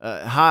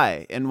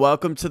Hi, and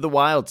welcome to the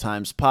Wild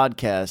Times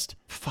podcast.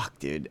 Fuck,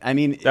 dude. I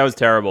mean, that was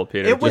terrible,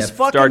 Peter. It was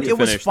fucking. Start to it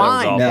was finish,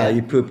 fine. No,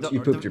 you pooped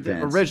your The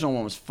pants. original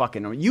one was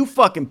fucking. You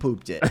fucking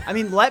pooped it. I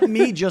mean, let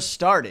me just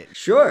start it.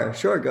 Sure.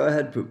 Go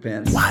ahead, poop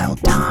pants. Wild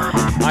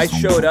Times. I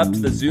showed up to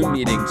the Zoom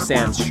meeting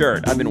sans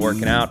shirt. I've been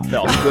working out,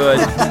 felt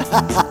good.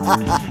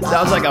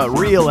 Sounds like a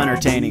real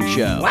entertaining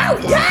show. Wow,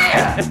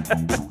 yeah!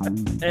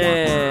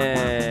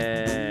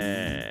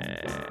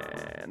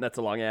 And that's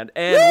a long ad.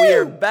 And we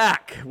are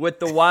back with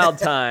the Wild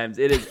Times.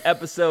 It is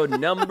episode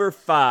number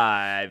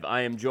 5.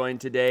 I am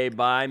joined today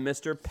by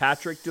Mr.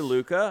 Patrick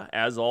DeLuca,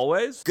 as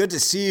always. Good to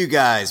see you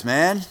guys,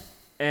 man.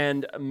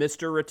 And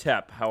Mr.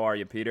 Retep. How are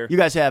you, Peter? You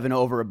guys have an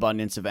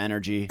overabundance of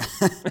energy.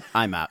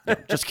 I'm out.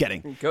 Just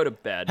kidding. Go to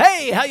bed.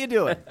 Hey, how you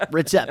doing?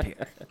 Ritz-up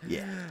here.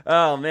 Yeah.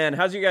 Oh, man.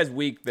 How's your guys'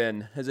 week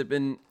been? Has it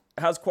been...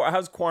 How's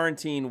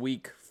quarantine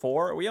week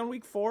 4? Are we on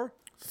week 4?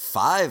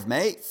 5,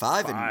 mate.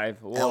 5 in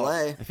Whoa.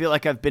 L.A. I feel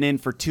like I've been in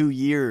for 2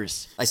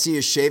 years. I see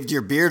you shaved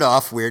your beard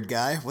off, weird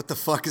guy. What the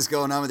fuck is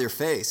going on with your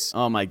face?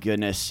 Oh, my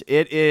goodness.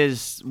 It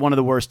is one of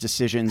the worst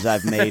decisions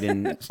I've made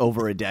in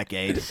over a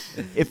decade.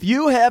 If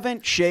you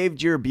haven't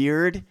shaved your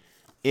beard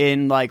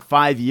in like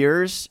 5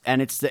 years, and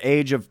it's the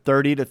age of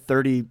 30 to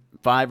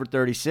 35 or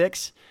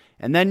 36,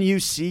 and then you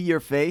see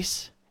your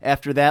face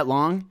after that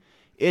long,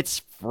 it's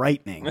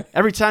frightening.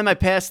 Every time I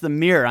pass the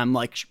mirror, I'm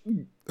like...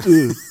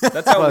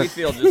 That's how we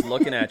feel just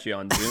looking at you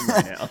on Zoom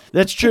right now.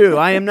 That's true.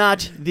 I am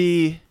not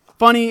the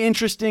funny,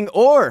 interesting,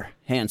 or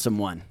handsome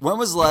one. When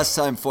was the last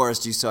time,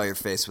 Forrest, you saw your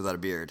face without a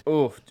beard?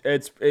 Oh,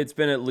 it's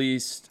been at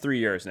least 3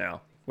 years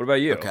now. What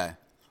about you? Okay.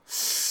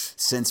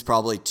 Since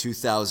probably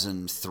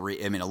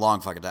 2003. I mean, a long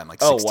fucking time,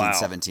 like Oh, 16, wow.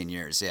 17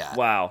 years, yeah.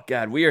 Wow.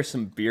 God, we are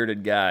some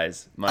bearded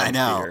guys. I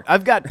know. Peter.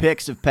 I've got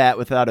pics of Pat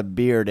without a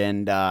beard,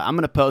 and I'm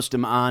going to post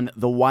them on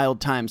the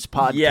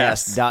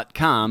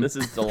wildtimespodcast.com. This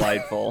is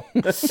delightful.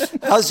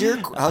 How's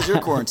your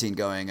quarantine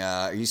going?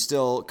 Are you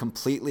still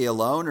completely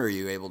alone, or are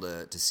you able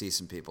to see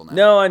some people now?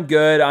 No, I'm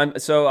good.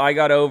 I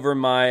got over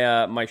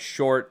my my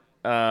short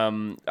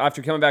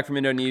after coming back from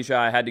Indonesia,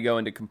 I had to go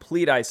into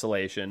complete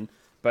isolation.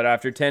 But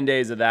after 10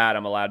 days of that,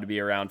 I'm allowed to be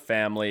around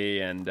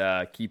family and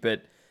keep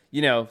it,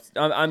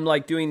 I'm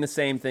like doing the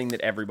same thing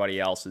that everybody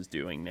else is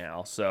doing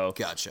now. So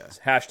Gotcha.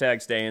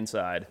 Hashtag stay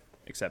inside,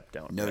 except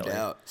don't. No really.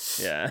 doubt.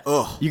 Yeah.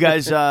 Oh, You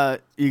guys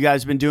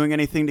been doing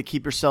anything to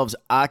keep yourselves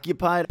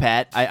occupied?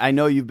 Pat, I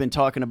know you've been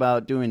talking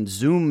about doing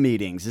Zoom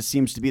meetings. This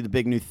seems to be the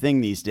big new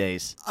thing these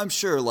days. I'm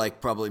sure, like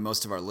probably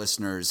most of our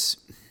listeners,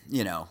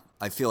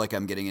 I feel like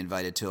I'm getting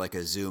invited to like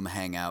a Zoom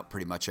hangout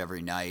pretty much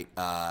every night.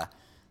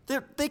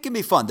 They can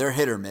be fun. They're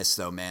hit or miss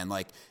though, man.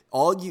 Like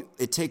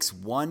it takes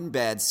one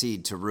bad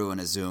seed to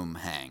ruin a Zoom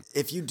hang.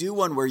 If you do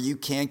one where you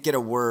can't get a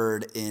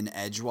word in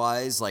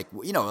edgewise, like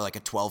like a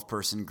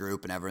 12-person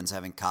group and everyone's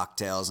having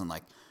cocktails and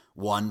like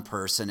one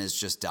person is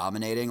just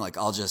dominating, like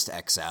I'll just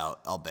X out.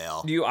 I'll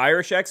bail. Do you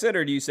Irish exit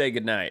or do you say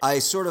goodnight? I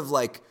sort of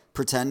like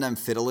pretend I'm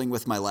fiddling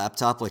with my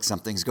laptop like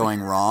something's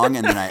going wrong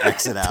and then I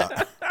exit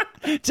out.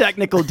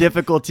 Technical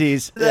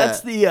difficulties. That's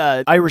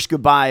the Irish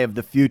goodbye of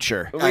the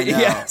future. I know,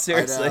 Yeah,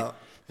 seriously. I know.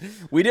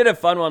 We did a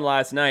fun one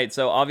last night.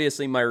 So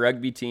obviously my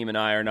rugby team and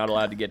I are not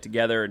allowed to get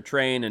together and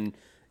train and,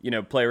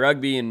 play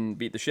rugby and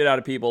beat the shit out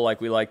of people like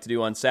we like to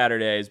do on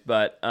Saturdays.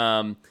 But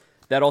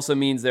that also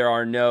means there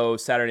are no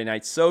Saturday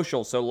night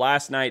socials. So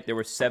last night there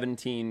were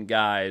 17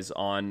 guys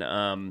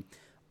on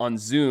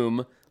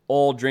Zoom,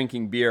 all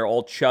drinking beer,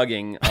 all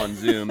chugging on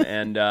Zoom.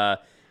 And I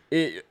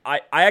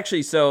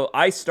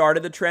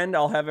started the trend.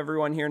 I'll have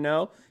everyone here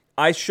know.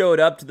 I showed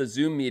up to the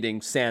Zoom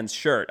meeting sans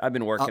shirt. I've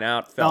been working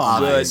out, felt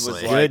good, was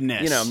obviously. like,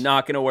 Goodness. I'm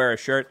not going to wear a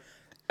shirt.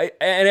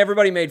 And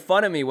everybody made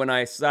fun of me when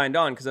I signed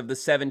on because of the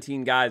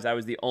 17 guys, I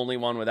was the only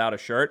one without a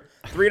shirt.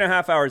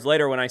 3.5 hours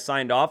later when I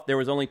signed off, there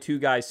was only 2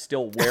 guys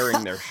still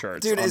wearing their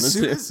shirts. Dude, on as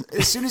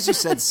the soon as you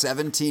said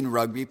 17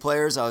 rugby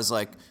players, I was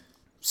like,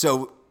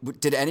 so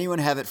did anyone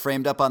have it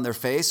framed up on their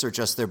face or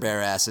just their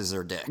bare asses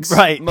or dicks?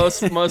 Right.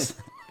 most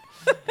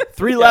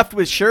 3 left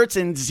with shirts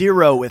and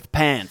 0 with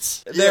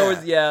pants.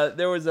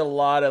 there was a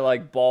lot of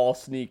like ball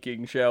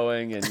sneaking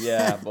showing, and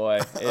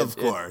boy, Of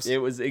course. it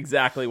was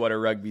exactly what a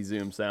rugby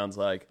Zoom sounds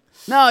like.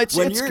 No, it's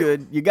When you're-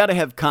 good. You got to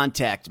have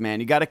contact,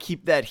 man. You got to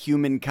keep that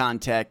human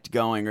contact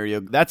going, or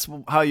that's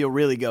how you'll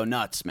really go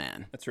nuts,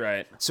 man. That's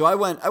right. So I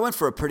went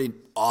for a pretty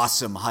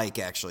awesome hike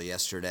actually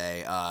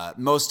yesterday.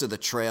 Most of the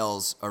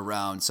trails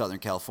around Southern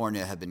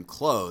California have been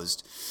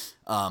closed,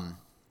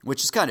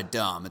 which is kind of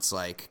dumb. It's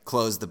like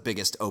close the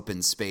biggest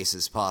open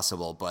spaces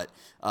possible. But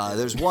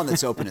there's one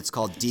that's open. It's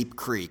called Deep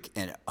Creek.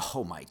 And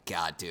oh my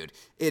God, dude,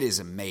 it is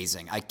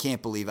amazing. I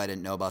can't believe I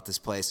didn't know about this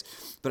place.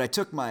 But I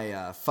took my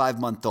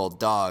 5-month-old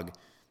dog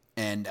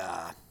and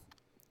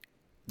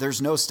there's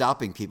no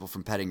stopping people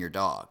from petting your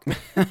dog.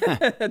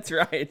 That's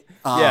right.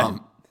 Yeah.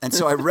 And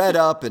so I read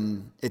up,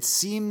 and it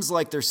seems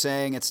like they're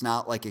saying it's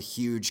not like a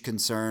huge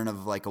concern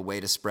of like a way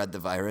to spread the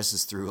virus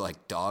is through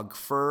like dog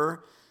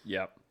fur.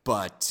 Yep.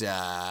 but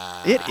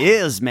It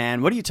is,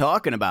 man. What are you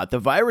talking about? The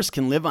virus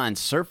can live on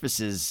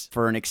surfaces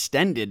for an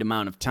extended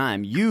amount of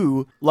time.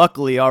 You,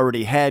 luckily,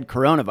 already had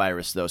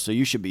coronavirus, though, so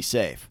you should be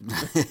safe.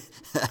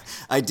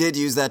 I did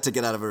use that to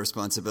get out of a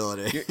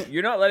responsibility.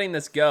 You're not letting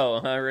this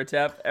go, huh,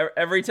 Ritep?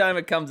 Every time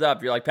it comes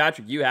up, you're like,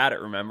 Patrick, you had it,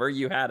 remember?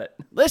 You had it.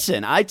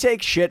 Listen, I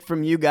take shit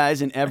from you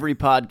guys in every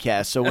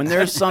podcast, so when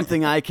there's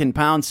something I can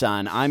pounce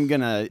on, I'm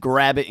going to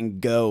grab it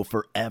and go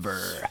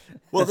forever.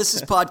 Well, this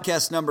is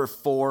podcast number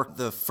 4.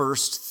 The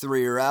first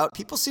 3 are out.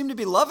 People seem to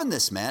be loving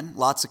this, man.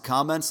 Lots of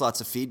comments,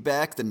 lots of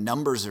feedback. The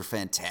numbers are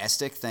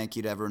fantastic. Thank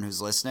you to everyone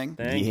who's listening.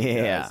 Thank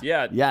you guys.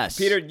 Yeah. Yes.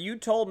 Peter, you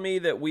told me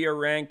that we are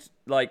ranked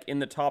like in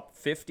the top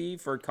 50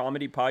 for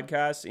comedy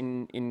podcasts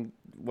in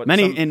what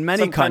many some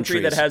country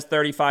countries that has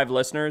 35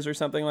 listeners or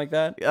something like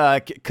that.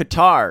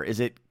 Qatar. Is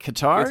it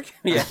Qatar?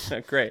 Yeah,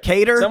 great.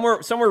 Cater?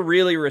 Somewhere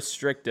really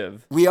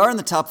restrictive. We are in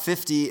the top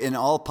 50 in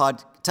all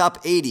top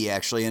 80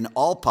 actually in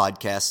all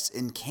podcasts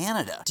in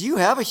Canada. Do you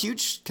have a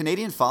huge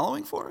Canadian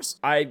following for us?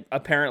 I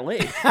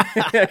apparently,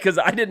 because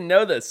I didn't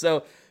know this.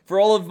 So for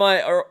all of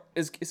my,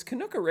 is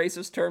Canuck a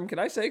racist term? Can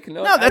I say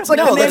Canuck? No, that's like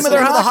No, the name that's of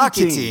their the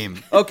hockey hockey team.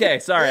 team. Okay,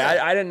 sorry,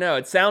 I didn't know.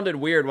 It sounded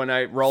weird when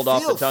I rolled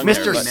off the tongue.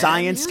 Mr. there, but-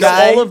 Science So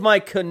Guy. all of my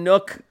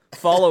Canuck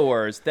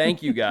followers,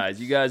 thank you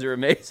guys. You guys are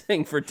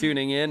amazing for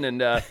tuning in.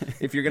 And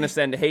if you're going to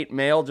send hate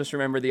mail, just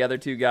remember the other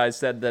 2 guys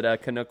said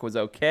that Canuck was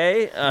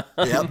okay.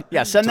 Yep.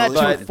 Yeah, send that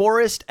Totally. to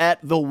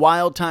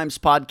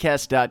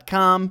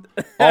forrest@thewildtimespodcast.com.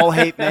 All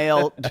hate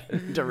mail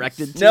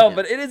directed to No, him.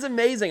 but it is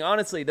amazing,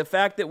 honestly. The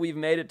fact that we've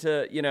made it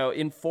to,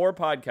 in 4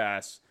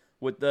 podcasts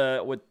with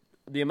the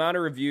amount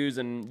of reviews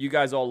and you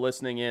guys all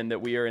listening in,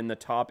 that we are in the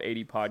top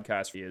 80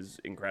 podcasts is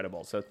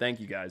incredible. So thank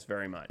you guys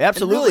very much.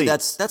 Absolutely. And really,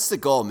 that's the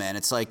goal, man.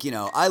 It's like,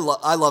 I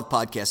love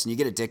podcasts, and you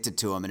get addicted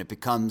to them, and it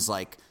becomes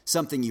like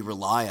something you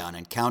rely on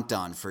and count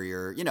on for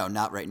your,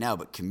 not right now,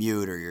 but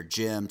commute or your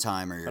gym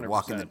time or you're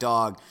walking the 100%.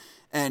 dog.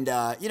 And,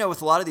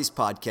 with a lot of these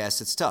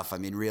podcasts, it's tough. I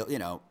mean,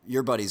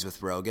 your buddies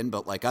with Rogan,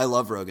 but like I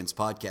love Rogan's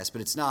podcast,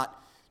 but it's not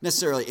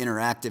necessarily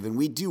interactive, and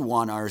we do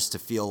want ours to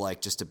feel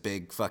like just a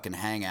big fucking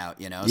hangout,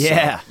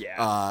 Yeah. So,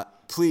 Yeah.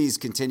 please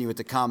continue with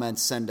the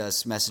comments, send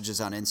us messages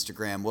on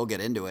Instagram. We'll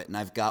get into it, and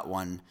I've got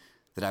one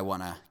that I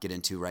want to get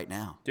into right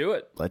now. Do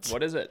it. Let's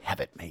What is it? have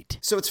it, mate.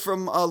 So it's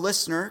from a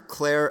listener,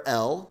 Claire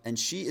L., and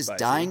she is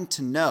dying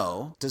to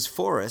know, does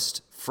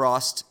Forrest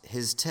frost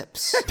his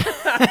tips?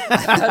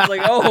 I was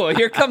like, oh,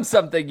 here comes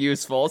something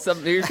useful.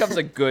 Here comes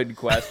a good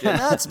question.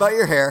 That's about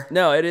your hair.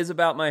 No, it is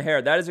about my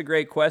hair. That is a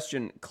great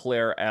question,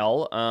 Claire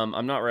L.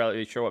 I'm not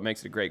really sure what makes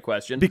it a great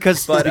question.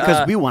 Because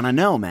we want to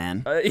know,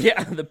 man.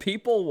 Yeah, the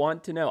people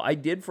want to know. I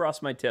did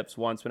frost my tips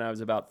once when I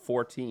was about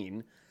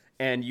 14,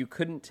 and you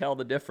couldn't tell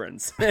the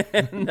difference.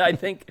 And I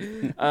think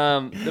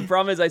the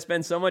problem is I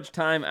spend so much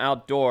time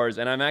outdoors,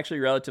 and I'm actually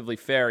relatively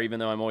fair, even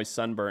though I'm always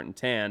sunburnt and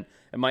tan,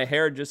 and my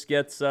hair just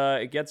gets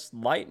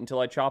light until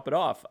I chop it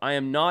off. I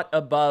am not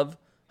above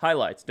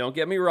highlights. Don't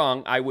get me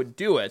wrong. I would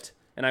do it,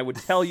 and I would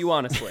tell you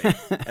honestly.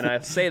 And I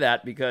say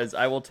that because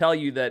I will tell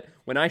you that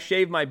when I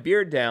shave my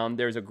beard down,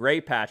 there's a gray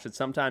patch that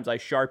sometimes I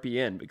Sharpie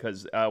in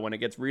because when it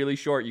gets really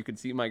short, you can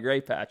see my gray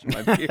patch in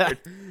my beard.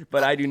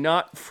 But I do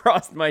not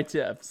frost my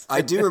tips.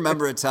 I do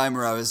remember a time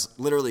where I was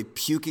literally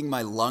puking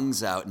my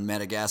lungs out in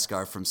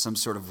Madagascar from some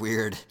sort of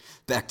weird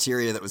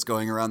bacteria that was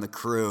going around the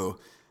crew.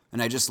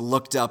 And I just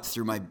looked up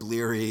through my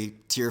bleary,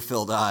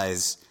 tear-filled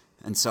eyes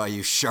and saw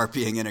you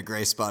Sharpieing in a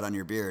gray spot on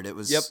your beard. It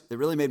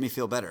really made me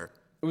feel better.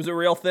 It was a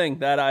real thing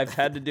that I've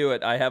had to do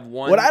it. I have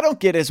one. What I don't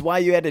get is why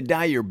you had to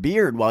dye your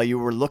beard while you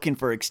were looking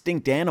for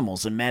extinct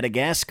animals in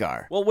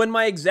Madagascar. Well, when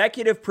my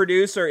executive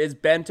producer is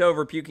bent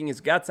over puking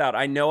his guts out,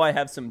 I know I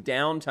have some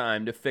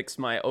downtime to fix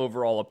my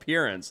overall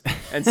appearance.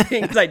 And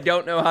seeing as I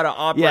don't know how to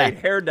operate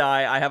hair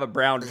dye, I have a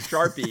brown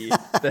Sharpie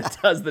that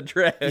does the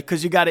trick.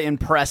 Because you got to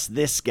impress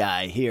this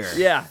guy here.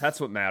 Yeah,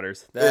 that's what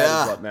matters. That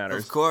is what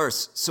matters. Of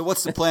course. So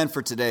what's the plan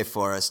for today,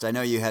 Forrest? I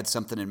know you had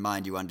something in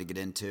mind you wanted to get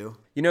into.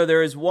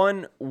 There is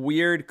one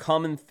weird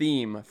common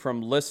theme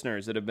from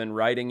listeners that have been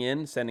writing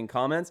in, sending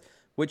comments,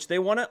 which they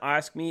want to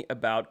ask me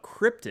about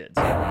cryptids.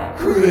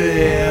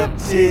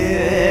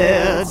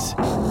 Cryptids.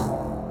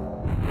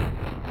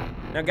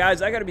 Now,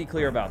 guys, I got to be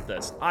clear about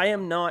this. I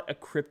am not a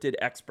cryptid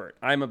expert.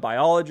 I'm a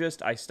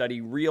biologist. I study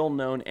real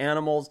known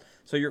animals.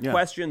 So your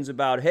questions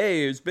about,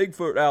 hey, is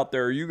Bigfoot out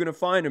there? Are you going to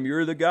find him?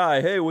 You're the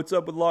guy. Hey, what's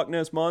up with Loch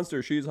Ness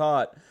Monster? She's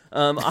hot.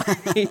 I don't know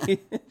if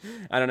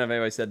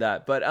anybody said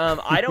that. But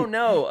I don't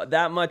know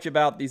that much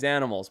about these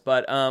animals.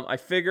 But I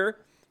figure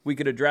we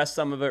could address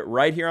some of it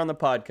right here on the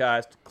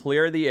podcast,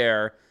 clear the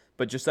air.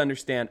 But just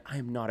understand, I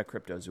am not a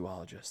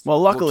cryptozoologist. Well,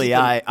 luckily,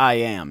 I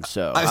am,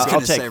 so I was I'll going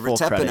to take say, full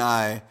Retep credit. and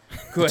I,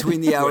 between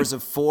the hours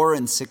of 4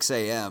 and 6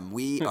 a.m.,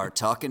 we are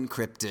talking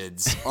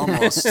cryptids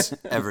almost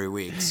every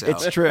week. So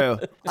It's true.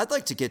 I'd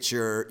like to get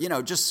your,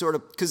 just sort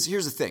of, because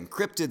here's the thing,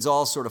 cryptids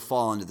all sort of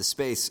fall into the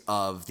space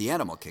of the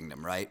animal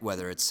kingdom, right?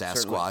 Whether it's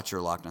Sasquatch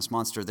or Loch Ness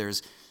Monster,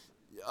 there's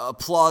a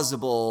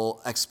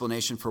plausible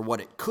explanation for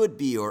what it could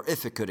be or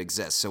if it could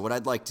exist. So what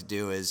I'd like to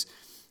do is,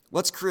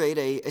 let's create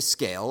a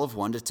scale of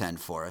 1 to 10,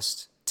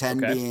 Forrest.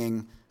 10 Okay.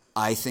 being,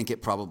 I think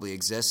it probably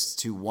exists,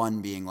 to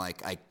 1 being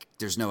like,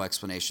 there's no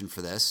explanation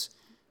for this.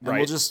 And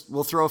Right.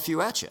 we'll throw a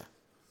few at you.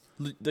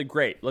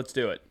 Great, let's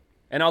do it.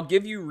 And I'll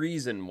give you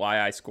reason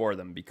why I score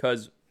them,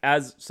 because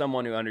as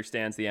someone who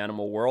understands the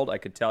animal world, I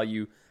could tell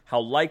you how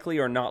likely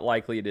or not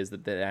likely it is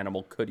that that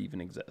animal could even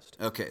exist.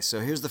 Okay, so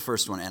here's the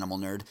first one, animal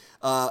nerd.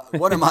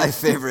 One of my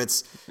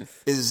favorites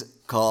is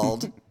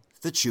called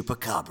the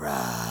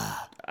chupacabra.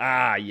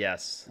 Ah,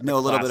 yes. Know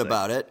a little bit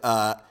Classic.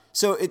 about it.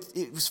 So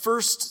it was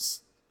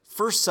first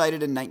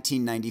sighted in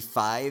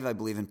 1995, I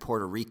believe, in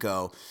Puerto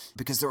Rico,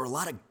 because there were a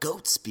lot of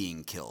goats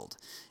being killed.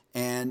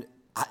 And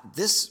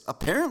this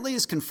apparently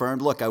is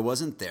confirmed. Look, I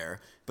wasn't there,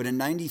 but in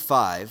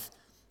 95,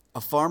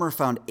 a farmer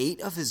found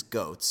 8 of his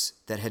goats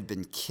that had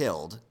been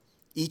killed.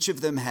 Each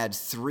of them had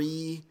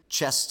 3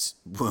 chest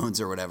wounds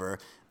or whatever,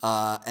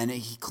 and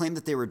he claimed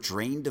that they were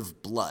drained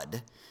of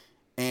blood.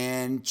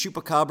 And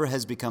chupacabra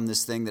has become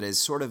this thing that is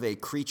sort of a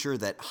creature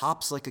that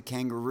hops like a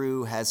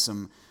kangaroo, has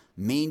some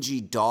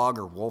mangy dog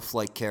or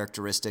wolf-like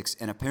characteristics,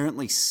 and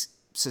apparently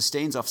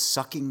sustains off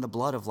sucking the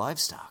blood of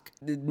livestock.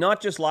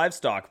 Not just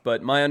livestock,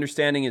 but my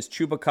understanding is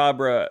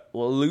chupacabra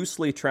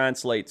loosely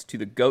translates to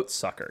the goat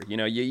sucker. You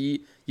know, you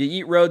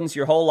eat rodents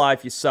your whole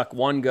life, you suck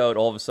one goat,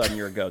 all of a sudden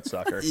you're a goat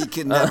sucker. You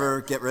can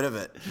never get rid of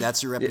it.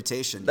 That's your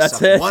reputation. You That's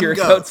suck it, one you're a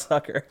goat. goat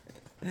sucker.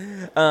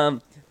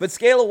 But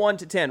scale of 1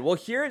 to 10. Well,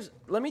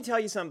 let me tell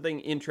you something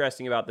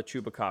interesting about the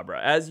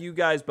chupacabra. As you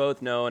guys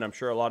both know, and I'm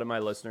sure a lot of my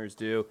listeners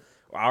do,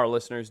 or our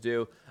listeners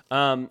do,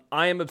 I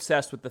am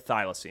obsessed with the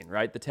thylacine,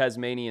 right? The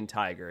Tasmanian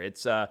tiger.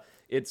 It's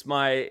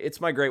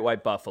my great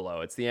white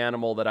buffalo. It's the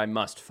animal that I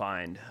must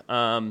find.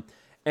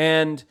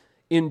 And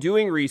in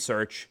doing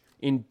research,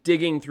 in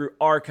digging through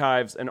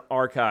archives and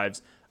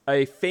archives,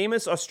 a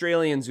famous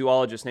Australian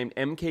zoologist named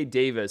M.K.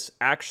 Davis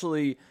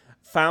actually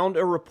found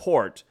a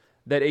report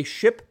that a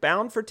ship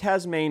bound for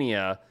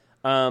Tasmania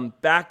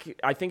back,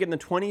 I think in the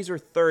 20s or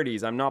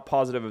 30s, I'm not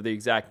positive of the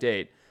exact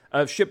date,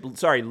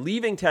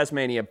 leaving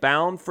Tasmania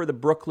bound for the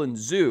Brooklyn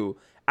Zoo,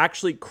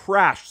 actually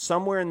crashed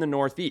somewhere in the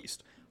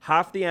Northeast.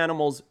 Half the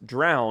animals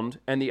drowned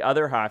and the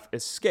other half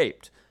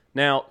escaped.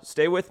 Now,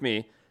 stay with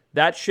me.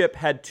 That ship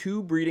had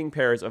 2 breeding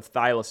pairs of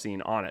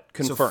thylacine on it,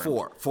 confirmed.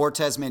 So 4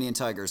 Tasmanian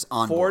tigers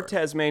on 4 board.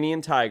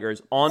 Tasmanian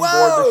tigers on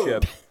Whoa!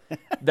 board the ship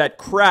that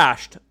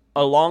crashed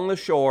along the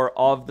shore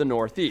of the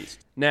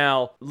Northeast.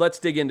 Now, let's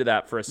dig into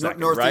that for a second,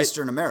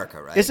 Northeastern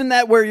America, right? Isn't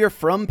that where you're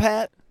from,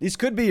 Pat? These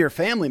could be your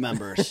family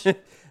members.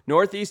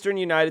 Northeastern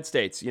United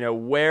States, you know,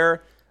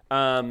 where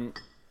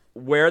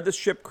the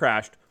ship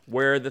crashed,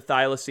 where the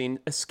thylacine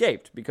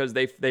escaped, because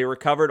they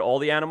recovered all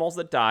the animals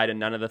that died and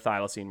none of the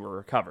thylacine were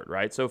recovered,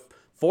 right? So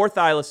 4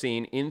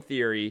 thylacine, in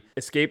theory,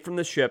 escaped from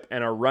the ship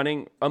and are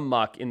running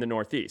amok in the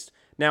Northeast.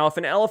 Now, if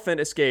an elephant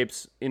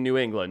escapes in New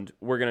England,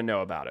 we're going to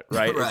know about it,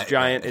 right? Right, It's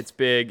giant, right. It's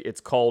big,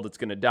 it's cold, it's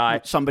going to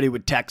die. Somebody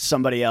would text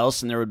somebody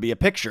else and there would be a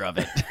picture of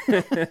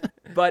it.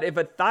 But if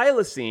a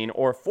thylacine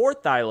or 4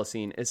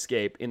 thylacine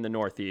escape in the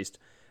Northeast,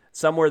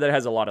 somewhere that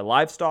has a lot of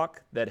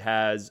livestock, that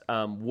has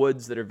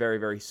woods that are very,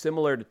 very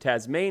similar to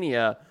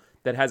Tasmania,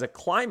 that has a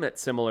climate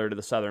similar to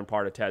the southern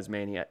part of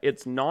Tasmania,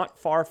 it's not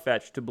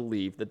far-fetched to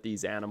believe that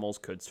these animals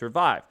could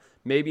survive.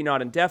 Maybe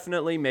not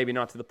indefinitely, maybe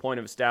not to the point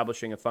of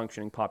establishing a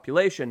functioning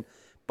population,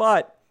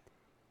 but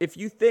if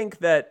you think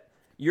that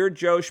you're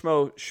Joe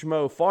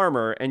Schmo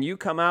farmer and you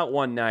come out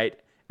one night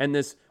and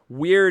this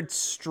weird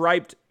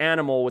striped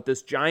animal with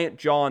this giant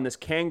jaw and this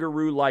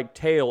kangaroo-like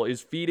tail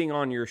is feeding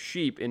on your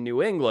sheep in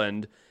New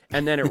England,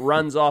 and then it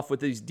runs off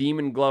with these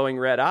demon glowing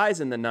red eyes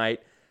in the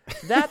night,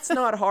 that's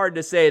not hard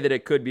to say that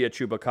it could be a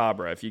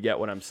chupacabra, if you get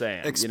what I'm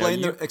saying.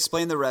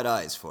 Explain the red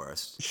eyes for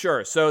us.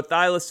 Sure. So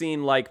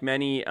thylacine, like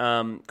many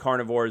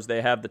carnivores,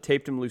 they have the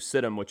tapetum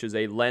lucidum, which is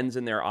a lens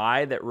in their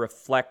eye that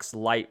reflects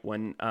light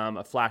when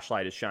a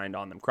flashlight is shined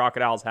on them.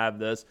 Crocodiles have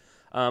this.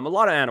 A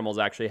lot of animals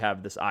actually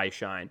have this eye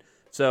shine.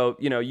 So,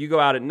 you know, you go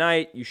out at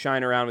night, you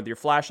shine around with your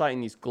flashlight,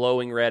 and these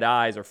glowing red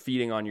eyes are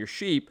feeding on your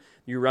sheep.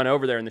 You run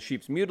over there, and the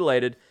sheep's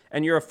mutilated,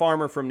 and you're a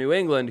farmer from New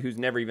England who's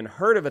never even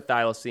heard of a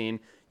thylacine.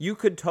 You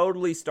could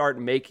totally start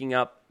making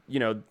up, you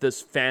know,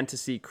 this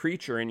fantasy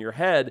creature in your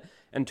head,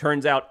 and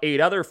turns out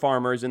 8 other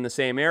farmers in the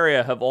same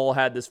area have all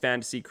had this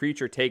fantasy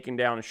creature taking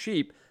down a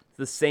sheep. It's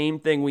the same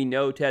thing we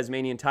know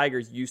Tasmanian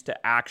tigers used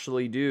to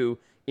actually do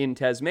in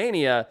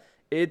Tasmania.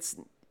 It's,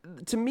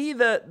 to me,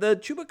 the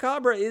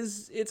chupacabra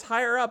it's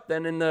higher up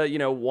than in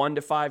the 1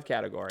 to 5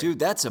 category. Dude,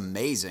 that's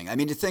amazing. I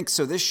mean, to think,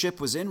 so this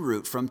ship was en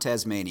route from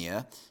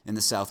Tasmania in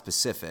the South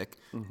Pacific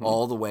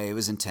all the way. It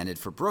was intended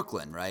for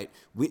Brooklyn, right?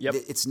 Yep.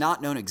 It's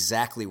not known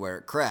exactly where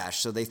it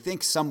crashed, so they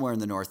think somewhere in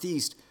the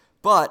Northeast.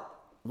 But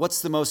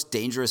what's the most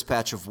dangerous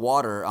patch of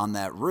water on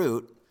that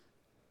route?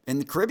 In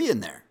the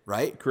Caribbean there,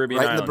 right? Caribbean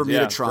right in the islands,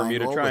 Bermuda yeah,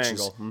 Triangle, Bermuda which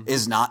Triangle.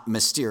 is not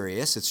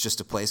mysterious. It's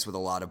just a place with a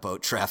lot of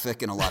boat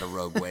traffic and a lot of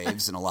rogue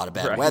waves and a lot of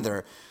bad Right.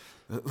 weather.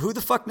 Who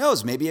the fuck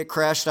knows? Maybe it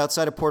crashed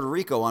outside of Puerto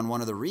Rico on one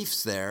of the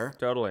reefs there.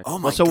 Totally. Oh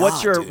my So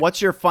God,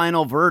 what's your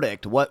final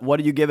verdict? What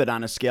do you give it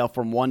on a scale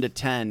from 1 to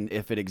 10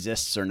 if it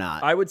exists or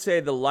not? I would say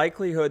the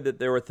likelihood that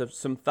there were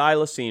some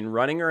thylacine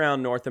running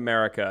around North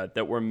America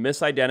that were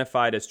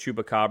misidentified as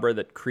chupacabra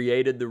that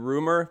created the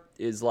rumor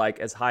is like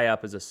as high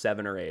up as a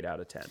 7 or 8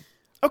 out of 10.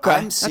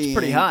 Okay, that's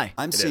pretty high.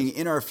 I'm seeing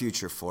in our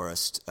future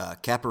forest,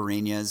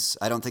 caipirinhas.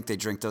 I don't think they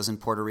drink those in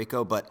Puerto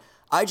Rico, but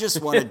I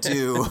just want to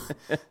do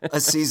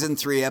a season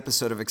 3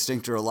 episode of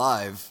Extinct or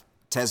Alive,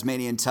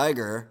 Tasmanian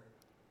tiger,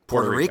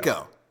 Puerto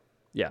Rico.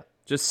 Yeah,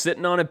 just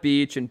sitting on a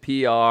beach in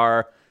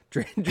PR,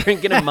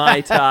 drinking a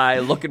Mai Tai,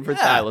 looking for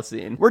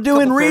thylacine. We're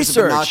doing Couple pairs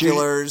of research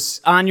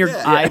binoculars on your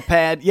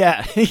iPad.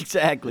 Yeah,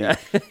 exactly. Yeah.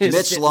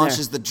 Mitch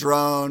launches the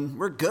drone.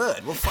 We're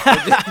good. We'll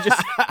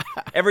Just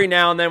every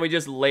now and then we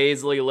just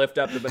lazily lift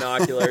up the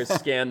binoculars,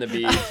 scan the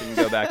beach, and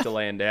go back to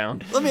laying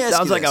down. Let me ask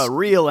Sounds you like this. a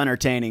real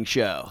entertaining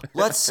show.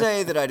 Let's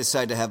say that I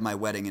decide to have my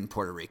wedding in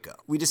Puerto Rico.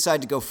 We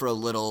decide to go for a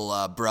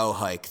little bro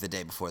hike the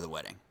day before the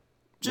wedding.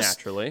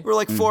 Naturally. We're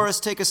like,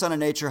 Forrest, take us on a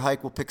nature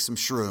hike. We'll pick some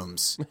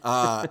shrooms.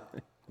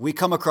 We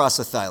come across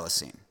a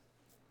thylacine.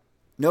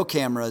 No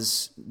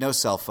cameras, no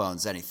cell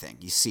phones, anything.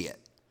 You see it.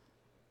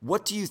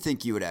 What do you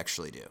think you would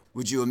actually do?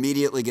 Would you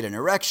immediately get an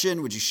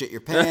erection? Would you shit your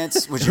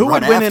pants? Would you Who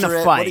run would win in after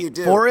a it? fight, What do you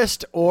do?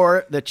 Forrest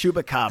or the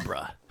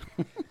chupacabra?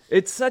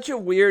 It's such a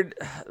weird,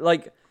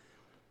 like,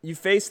 you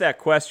face that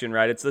question,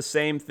 right? It's the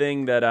same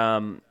thing that,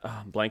 I'm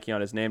blanking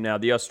on his name now,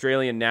 the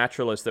Australian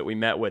naturalist that we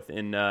met with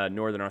in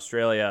Northern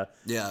Australia.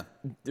 Yeah.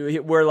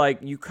 Where, like,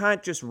 you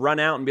can't just run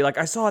out and be like,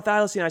 I saw a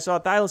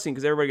thylacine,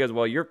 because everybody goes,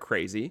 well, you're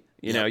crazy.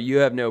 You know, you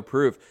have no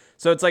proof.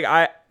 So it's like,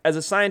 as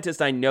a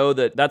scientist, I know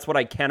that that's what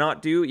I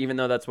cannot do, even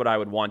though that's what I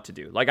would want to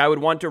do. Like, I would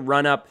want to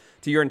run up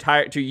to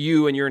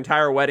you and your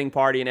entire wedding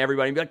party and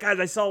everybody and be like, guys,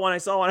 I saw one.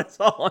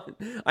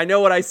 I know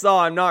what I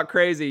saw. I'm not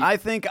crazy. I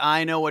think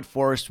I know what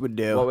Forrest would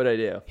do. What would I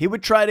do? He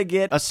would try to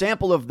get a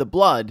sample of the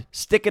blood,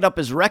 stick it up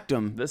his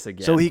rectum, This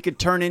again. so he could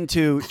turn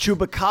into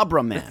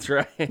Chupacabra Man. That's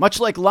right.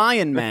 Much like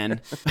Lion Man,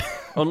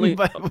 Only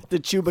but with the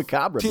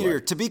Chupacabra Peter,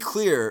 blood. to be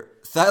clear,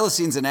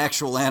 thylacine's an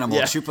actual animal.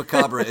 Yeah.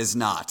 Chupacabra is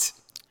not.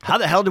 How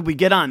the hell did we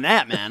get on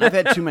that, man? I've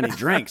had too many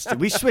drinks.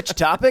 Did we switch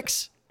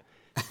topics?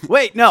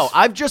 Wait, no.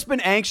 I've just been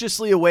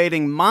anxiously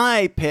awaiting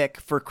my pick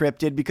for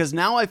Cryptid because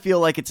now I feel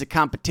like it's a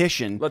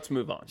competition. Let's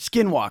move on.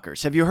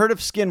 Skinwalkers. Have you heard of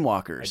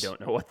skinwalkers? I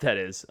don't know what that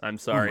is. I'm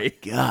sorry.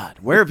 God,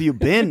 where have you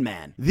been,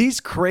 man?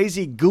 These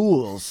crazy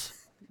ghouls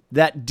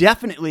that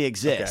definitely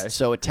exist. Okay.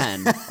 So a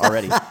 10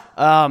 already.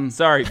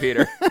 Sorry,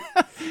 Peter.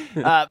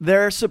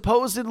 They're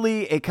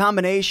supposedly a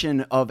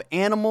combination of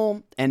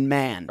animal and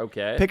man.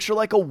 Okay. Picture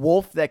like a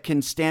wolf that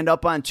can stand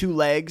up on 2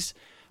 legs,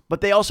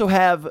 but they also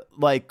have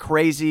like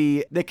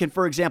crazy, they can,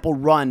 for example,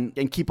 run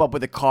and keep up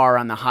with a car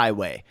on the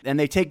highway. And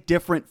they take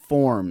different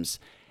forms.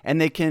 And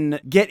they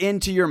can get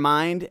into your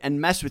mind and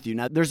mess with you.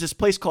 Now, there's this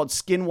place called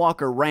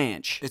Skinwalker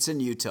Ranch. It's in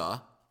Utah.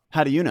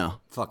 How do you know?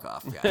 Fuck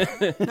off,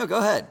 guy. No, go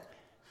ahead.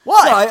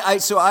 What?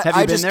 No, I Have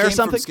you been just there or came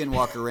from something?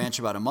 Skinwalker Ranch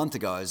about a month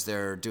ago. I was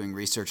there doing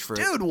research for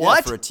Dude,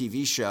 what? for a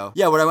TV show.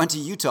 Yeah, when I went to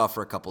Utah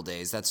for a couple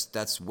days,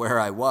 that's where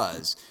I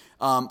was.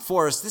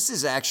 Forrest, this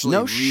is actually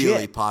No really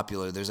shit.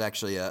 popular. There's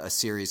actually a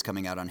series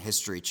coming out on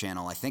History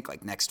Channel, I think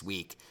like next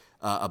week,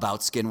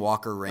 about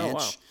Skinwalker Ranch.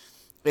 wow.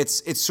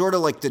 It's sort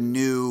of like the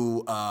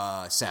new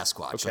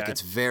Sasquatch. Okay. Like it's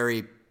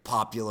very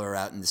popular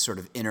out in the sort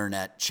of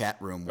internet chat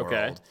room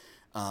world.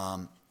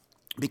 Okay.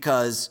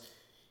 Because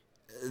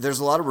there's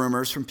a lot of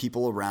rumors from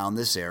people around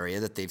this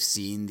area that they've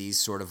seen these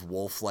sort of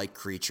wolf-like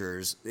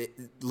creatures.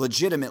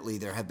 Legitimately,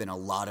 there have been a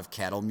lot of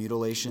cattle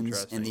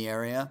mutilations in the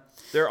area.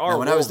 There are Now,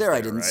 when I was wolves there,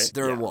 I there, didn't. right?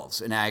 There Yeah. are wolves,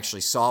 and I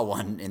actually saw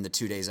one in the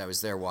 2 days I was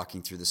there,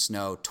 walking through the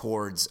snow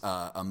towards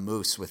a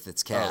moose with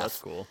its calf. Oh,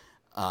 that's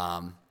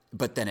cool.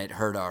 But then it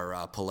heard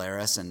our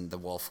Polaris, and the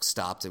wolf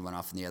stopped and went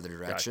off in the other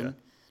direction Gotcha.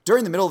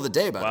 during the middle of the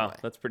day. By the Wow, way,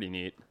 that's pretty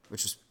neat.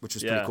 which was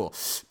Yeah. pretty cool.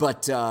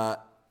 But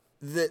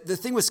the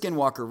thing with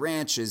Skinwalker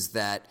Ranch is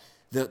that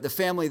the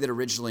family that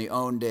originally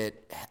owned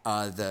it,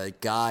 the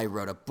guy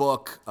wrote a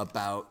book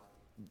about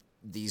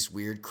these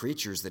weird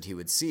creatures that he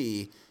would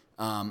see,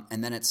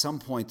 and then at some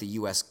point the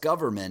U.S.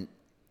 government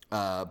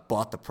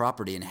bought the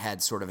property and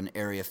had sort of an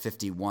Area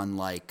 51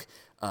 like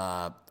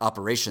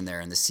operation there,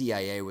 and the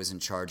CIA was in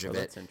charge of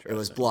it. that's It was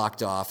interesting.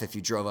 blocked off. If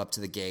you drove up to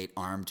the gate,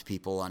 armed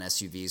people on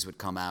SUVs would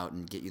come out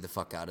and get you the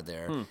fuck out of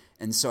there.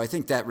 And so I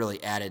think that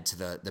really added to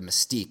the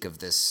mystique of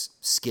this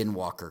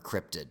Skinwalker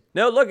cryptid.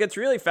 No, look, it's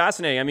really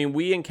fascinating. I mean,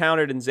 we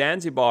encountered in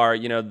Zanzibar,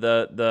 you know,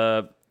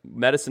 the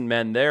medicine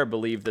men there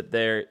believe that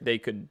they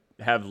could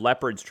have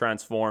leopards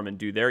transform and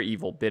do their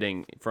evil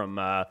bidding from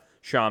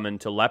shaman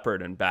to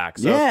leopard and back.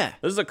 So Yeah.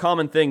 this is a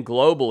common thing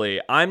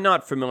globally. I'm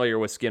not familiar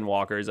with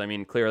skinwalkers. I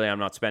mean, clearly I'm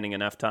not spending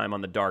enough time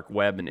on the dark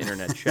web and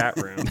internet chat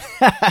room.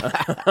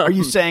 Are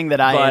you saying that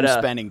I am but,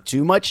 spending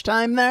too much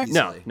time there?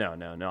 No,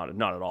 not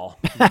at all.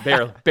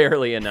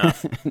 Barely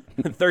enough.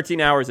 13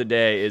 hours a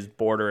day is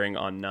bordering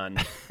on none.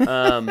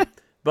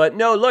 But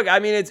no, look, I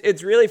mean,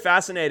 it's really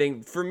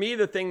fascinating. For me,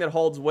 the thing that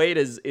holds weight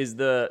is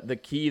the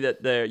key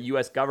that the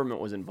U.S.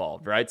 government was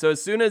involved, right? So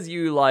as soon as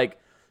you like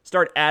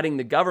start adding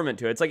the government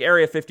to it, it's like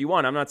Area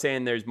 51. I'm not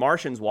saying there's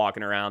Martians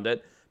walking around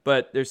it,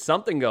 but there's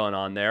something going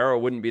on there, or it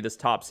wouldn't be this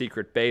top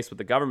secret base with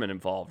the government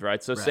involved,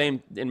 right? So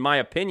same, in my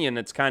opinion,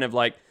 it's kind of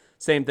like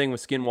same thing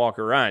with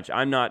Skinwalker Ranch.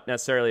 I'm not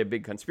necessarily a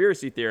big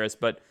conspiracy theorist,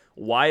 but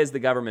why is the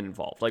government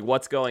involved? Like,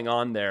 what's going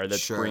on there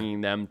that's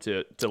bringing them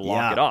to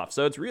lock it off?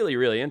 So it's really,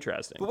 really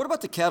interesting. But what about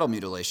the cattle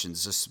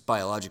mutilations, just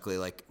biologically?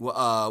 Like,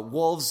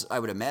 wolves, I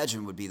would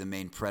imagine, would be the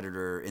main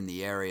predator in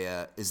the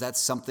area. Is that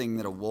something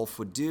that a wolf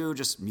would do,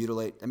 just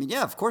mutilate? I mean,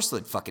 yeah, of course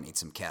they'd fucking eat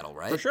some cattle,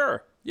 right? For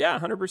sure. Yeah,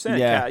 100%.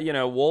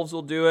 Yeah. Wolves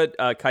will do it.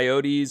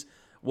 Coyotes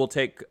will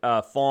take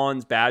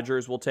fawns.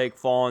 Badgers will take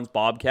fawns.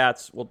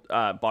 Bobcats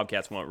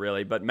won't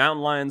really, but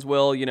mountain lions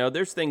will.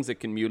 There's things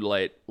that can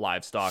mutilate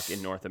livestock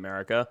in North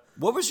America.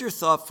 What was your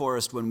thought,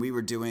 Forrest, when we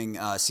were doing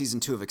season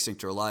 2 of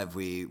Extinct or Alive?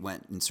 We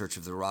went in search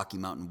of the Rocky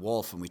Mountain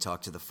wolf, and we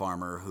talked to the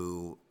farmer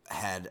who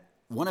had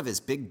one of his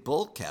big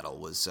bull cattle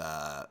was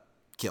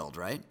killed,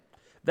 right?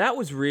 That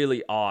was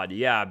really odd.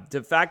 Yeah,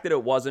 the fact that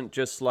it wasn't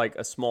just like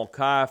a small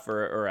calf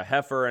or a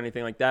heifer or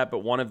anything like that, but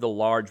one of the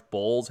large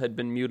bulls had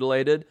been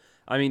mutilated.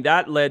 I mean,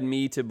 that led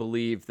me to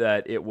believe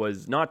that it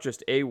was not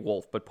just a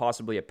wolf, but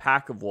possibly a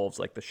pack of wolves,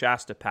 like the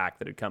Shasta pack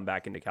that had come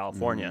back into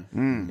California.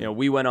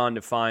 We went on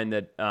to find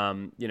that,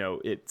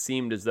 it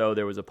seemed as though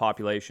there was a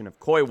population of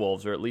coy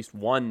wolves, or at least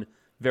one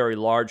very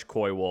large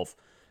coy wolf.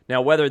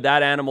 Now, whether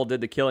that animal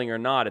did the killing or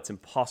not, it's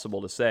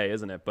impossible to say,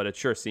 isn't it? But it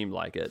sure seemed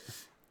like it.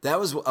 That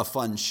was a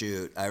fun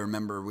shoot. I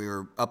remember we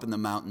were up in the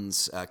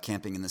mountains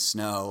camping in the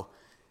snow,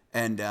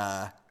 and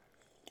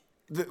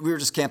we were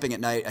just camping at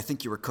night. I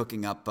think you were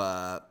cooking up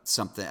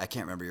something. I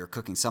can't remember. You were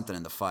cooking something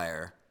in the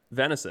fire.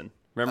 Venison.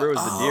 Remember, it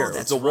was the deer. It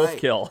was a wolf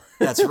kill.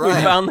 That's right.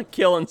 We found the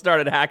kill and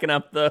started hacking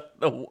up the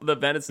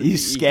venison. You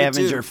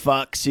scavenger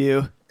fucks,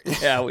 you.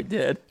 Yeah, we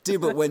did.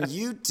 Dude, but when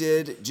you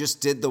did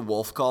the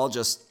wolf call,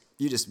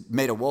 you just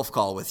made a wolf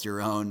call with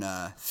your own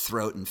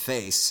throat and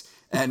face.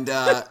 And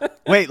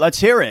wait, let's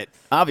hear it.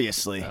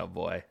 Obviously. Oh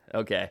boy.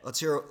 Okay. Let's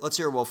hear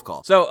a wolf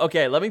call. So,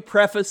 okay, let me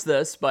preface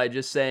this by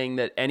just saying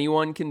that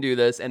anyone can do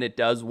this, and it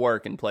does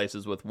work in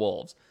places with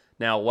wolves.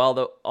 Now, while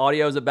the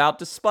audio is about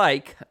to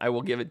spike, I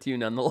will give it to you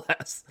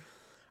nonetheless.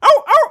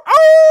 Ow, ow, ow!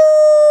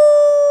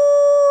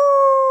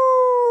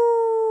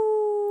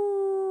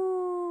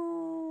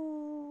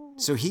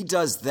 So he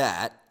does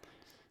that.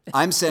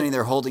 I'm standing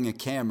there holding a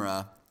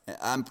camera.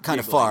 I'm kind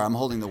of far. I'm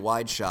holding the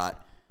wide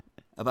shot.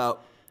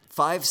 About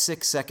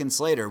 5-6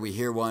 seconds later, we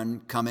hear one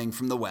coming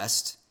from the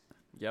west.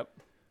 Yep.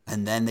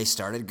 And then they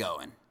started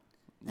going.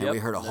 And we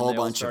heard a whole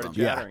bunch of them.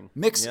 Chattering.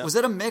 Mix. Yep. Was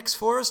that a mix,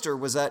 Forrest, or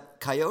was that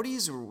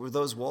coyotes, or were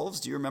those wolves?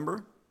 Do you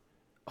remember?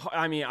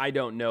 I mean, I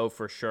don't know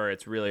for sure.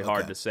 It's really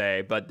hard to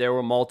say, but there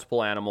were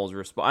multiple animals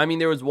I mean,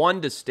 there was one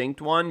distinct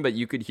one, but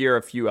you could hear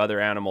a few other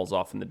animals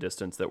off in the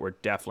distance that were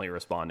definitely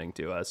responding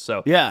to us.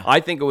 So yeah, I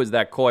think it was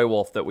that coy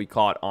wolf that we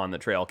caught on the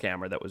trail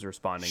camera that was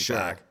responding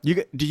back.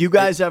 Do you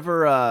guys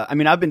ever? I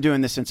mean, I've been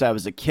doing this since I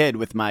was a kid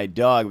with my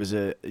dog.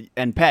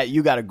 And Pat,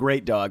 you got a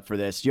great dog for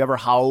this. Do you ever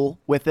howl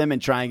with him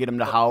and try and get him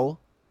to howl?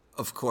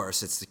 Of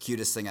course, it's the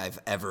cutest thing I've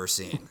ever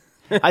seen.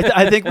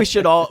 I think we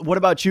should all. What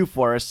about you,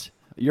 Forrest?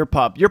 Your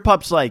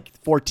pup's like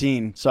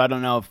 14, so I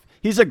don't know if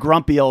he's a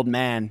grumpy old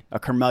man, a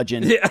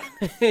curmudgeon. Yeah,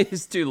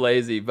 he's too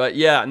lazy. But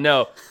yeah,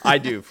 no, I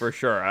do for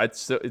sure.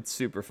 It's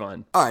super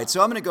fun. All right,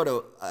 so I'm going to go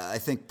to I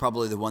think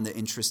probably the one that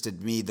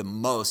interested me the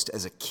most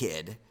as a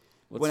kid.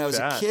 When I was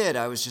a kid,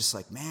 I was just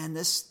like, man,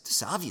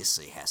 this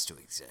obviously has to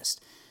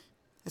exist.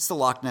 It's the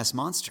Loch Ness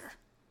Monster.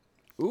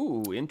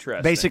 Ooh,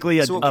 interesting. Basically,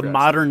 a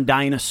modern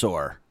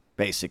dinosaur.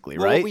 Basically,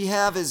 well, right? What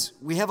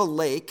we have a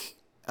lake.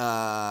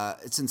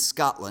 It's in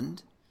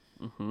Scotland.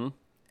 Mm-hmm.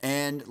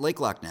 And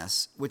Lake Loch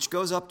Ness, which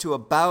goes up to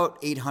about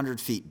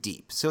 800 feet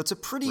deep. So it's a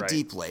pretty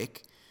deep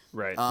lake.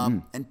 Right.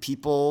 And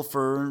people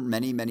for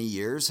many, many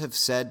years have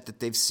said that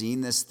they've seen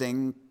this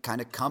thing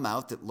kind of come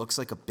out that looks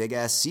like a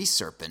big-ass sea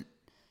serpent.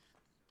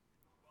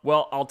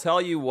 Well, I'll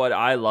tell you what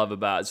I love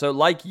about it. So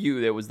like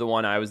you, it was the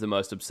one I was the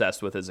most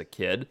obsessed with as a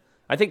kid.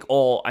 I think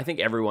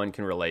everyone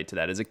can relate to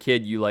that. As a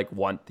kid, you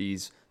want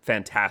these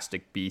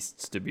fantastic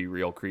beasts to be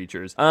real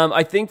creatures.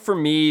 I think for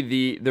me,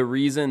 the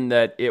reason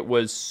that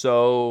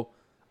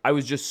I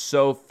was just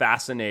so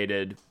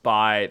fascinated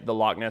by the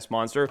Loch Ness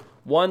Monster.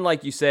 One,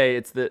 like you say,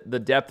 it's the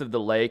depth of the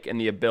lake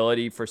and the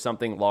ability for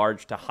something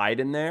large to hide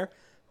in there.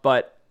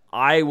 But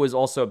I was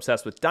also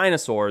obsessed with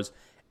dinosaurs.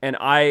 And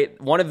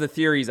one of the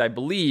theories I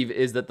believe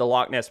is that the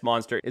Loch Ness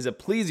Monster is a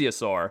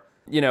plesiosaur,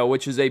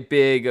 which is a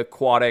big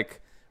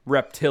aquatic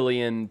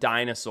reptilian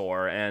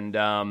dinosaur. And,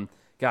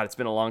 God, it's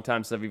been a long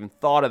time since I've even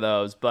thought of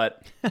those.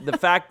 But the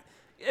fact,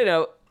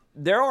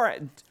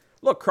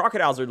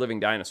 crocodiles are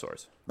living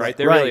dinosaurs, right?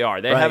 They really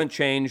are. They haven't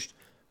changed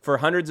for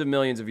hundreds of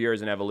millions of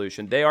years in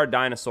evolution. They are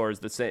dinosaurs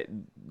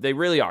they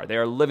really are. They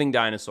are living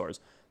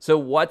dinosaurs. So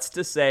what's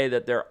to say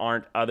that there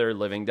aren't other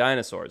living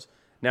dinosaurs?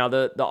 Now,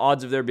 the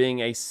odds of there being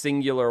a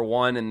singular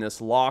one in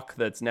this loch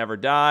that's never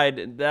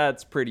died,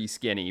 that's pretty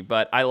skinny.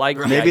 But I like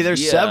the Maybe there's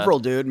idea. several,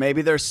 dude.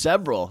 Maybe there's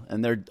several,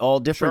 and they're all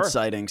different Sure.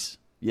 sightings,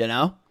 you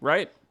know?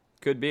 Right.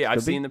 Could be.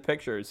 I've seen the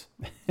pictures.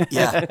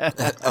 Yeah,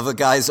 of a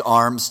guy's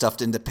arm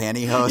stuffed into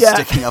pantyhose Yeah.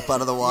 sticking up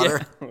out of the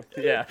water.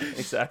 Yeah,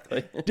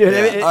 exactly. Dude,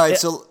 Yeah. All right,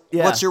 so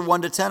yeah. what's your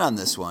 1 to 10 on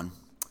this one?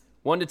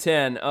 1 to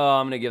 10. Oh,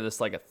 I'm going to give this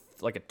like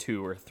a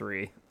 2 or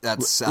 3.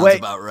 That sounds Wait.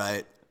 about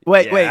right.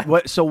 Wait, Yeah.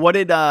 what? So what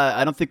did,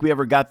 I don't think we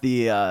ever got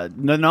the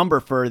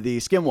number for the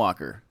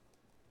Skinwalker.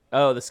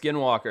 Oh, the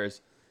Skinwalkers.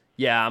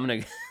 Yeah, I'm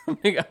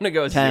gonna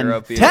go 10.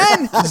 0, Peter.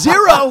 10?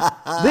 0?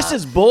 This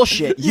is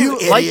bullshit. You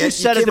Like you idiot.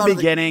 said You at the came out of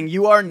the- beginning,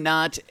 you are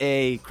not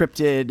a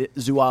cryptid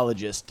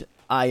zoologist.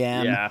 I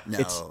am. Yeah. No,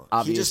 It's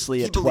obviously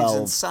he a believes in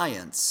 12.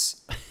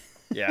 science.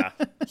 Yeah.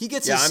 He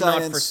gets Yeah, his I'm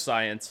science not for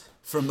science.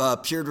 from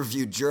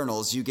peer-reviewed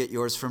journals. You get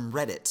yours from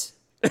Reddit.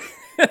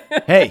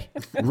 Hey,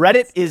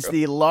 Reddit is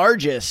the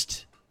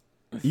largest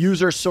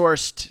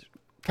user-sourced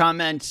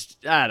comment.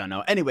 I don't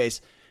know. Anyways,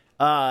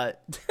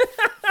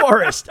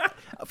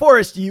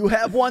 Forrest, you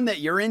have one that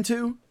you're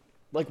into?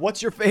 Like,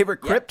 what's your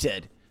favorite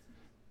cryptid?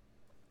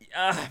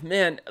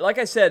 Man, like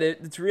I said,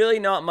 it's really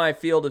not my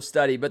field of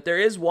study, but there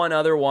is one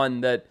other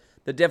one that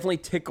definitely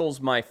tickles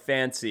my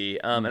fancy.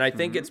 And I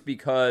think it's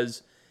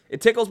because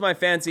it tickles my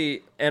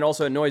fancy and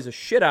also annoys the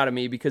shit out of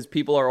me because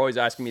people are always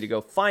asking me to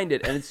go find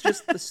it. And it's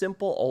just the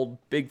simple old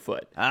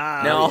Bigfoot.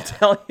 Now, I'll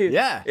tell you,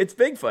 it's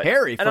Bigfoot.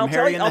 Harry And from I'll tell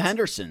Harry you- and the I'll-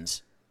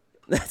 Hendersons.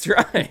 That's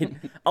right.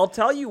 I'll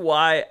tell you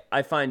why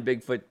I find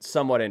Bigfoot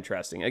somewhat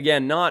interesting.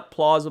 Again, not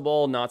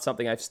plausible, not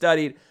something I've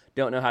studied,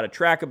 don't know how to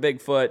track a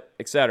Bigfoot,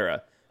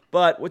 etc.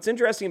 But what's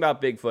interesting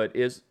about Bigfoot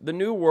is the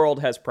New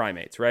World has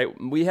primates, right?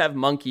 We have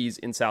monkeys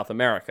in South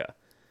America.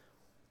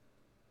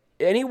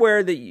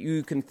 Anywhere that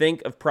you can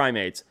think of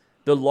primates,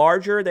 the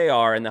larger they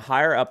are and the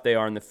higher up they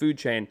are in the food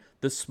chain,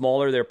 the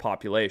smaller their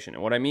population.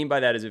 And what I mean by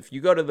that is if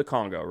you go to the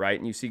Congo, right,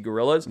 and you see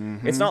gorillas,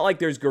 it's not like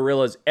there's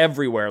gorillas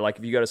everywhere like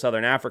if you go to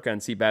Southern Africa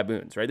and see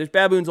baboons, right? There's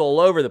baboons all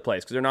over the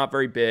place because they're not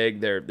very big,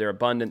 they're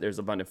abundant, there's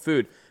abundant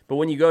food. But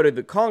when you go to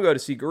the Congo to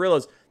see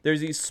gorillas, there's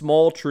these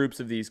small troops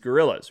of these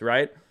gorillas,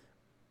 right?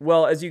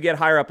 Well, as you get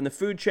higher up in the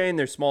food chain,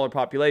 there's smaller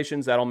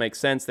populations. That'll make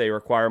sense. They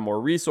require more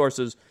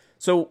resources.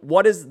 So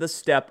what is the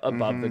step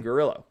above the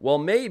gorilla? Well,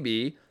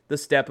 maybe the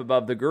step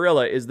above the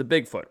gorilla is the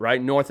Bigfoot,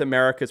 right? North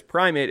America's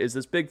primate is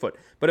this Bigfoot.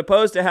 But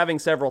opposed to having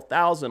several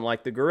thousand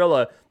like the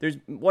gorilla,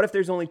 what if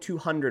there's only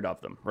 200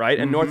 of them, right?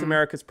 And North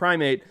America's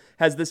primate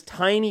has this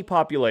tiny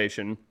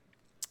population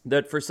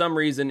that for some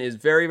reason is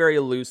very, very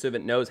elusive.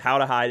 It knows how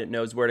to hide. It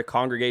knows where to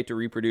congregate to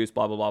reproduce,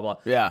 blah, blah, blah, blah.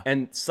 Yeah.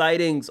 And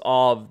sightings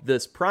of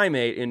this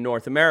primate in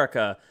North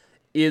America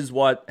is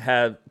what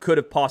could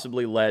have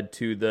possibly led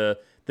to the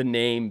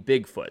name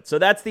Bigfoot. So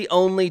that's the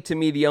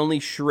only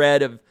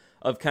shred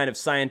of kind of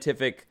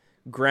scientific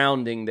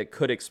grounding that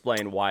could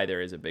explain why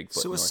there is a Bigfoot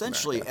in So North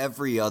essentially, America.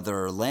 every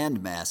other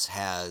landmass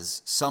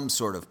has some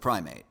sort of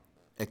primate,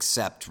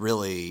 except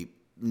really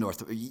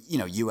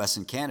U.S.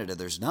 and Canada.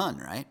 There's none,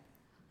 right?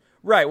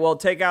 Right. Well,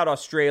 take out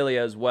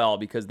Australia as well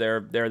because they're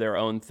their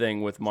own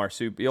thing with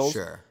marsupials.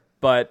 Sure.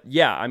 But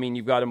yeah, I mean,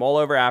 you've got them all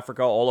over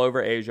Africa, all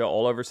over Asia,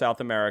 all over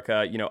South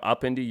America,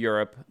 up into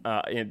Europe,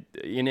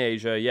 in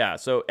Asia. Yeah.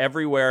 So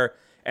everywhere.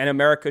 And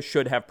America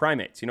should have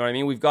primates. You know what I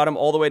mean? We've got them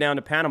all the way down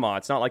to Panama.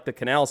 It's not like the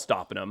canal's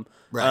stopping them.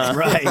 Right.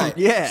 Right.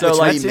 Yeah. So, Which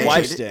like, that's why-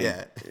 interesting.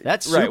 Yeah.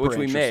 That's super Right, which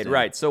we made. interesting.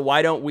 Right. So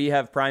why don't we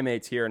have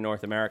primates here in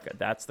North America?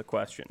 That's the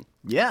question.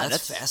 Yeah,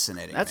 That's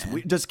fascinating, That's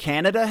man. does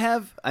Canada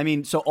have? I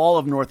mean, so all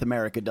of North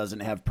America doesn't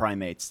have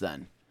primates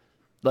then.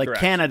 Like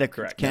Correct, Canada,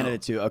 correct. Canada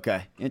too.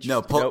 Okay,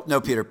 interesting. No, no,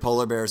 Peter.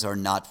 Polar bears are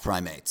not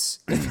primates.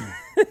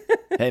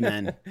 Hey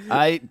man,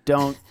 I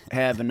don't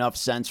have enough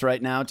sense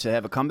right now to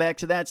have a comeback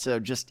to that. So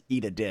just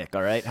eat a dick.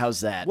 All right,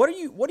 how's that? What are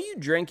you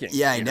drinking?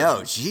 Yeah, I Peter?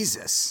 know.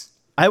 Jesus.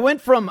 I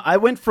went from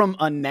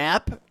a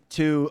nap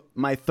to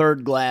my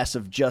third glass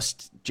of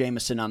just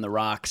Jameson on the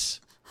rocks.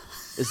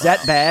 Is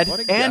that bad? What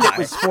a And guy.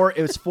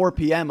 it was 4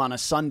 p.m. on a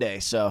Sunday,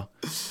 so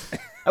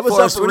I was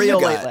Forrest, up what do you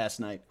real late got? last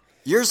night.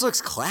 Yours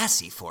looks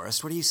classy,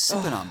 Forrest. What are you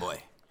sipping on,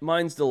 boy?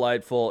 Mine's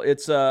delightful.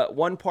 It's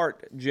 1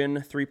 part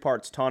gin, 3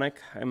 parts tonic.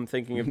 I'm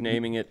thinking of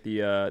naming it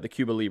the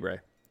Cuba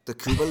Libre. The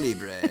Cuba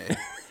Libre.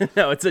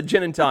 No, it's a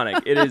gin and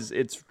tonic.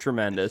 It's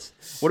tremendous.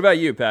 What about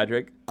you,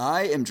 Patrick?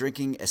 I am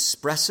drinking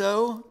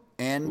espresso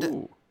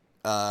and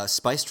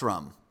spiced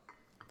rum.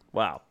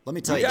 Wow. Let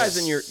me tell you you guys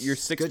this. and your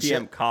 6 Good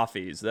p.m. shit.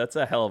 coffees. That's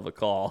a hell of a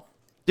call.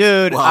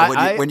 Dude,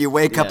 Well, when you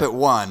wake up yeah. at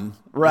 1,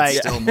 Right. it's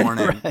still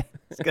morning. I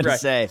was gonna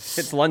say.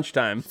 It's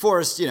lunchtime.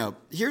 Forrest,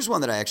 here's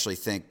one that I actually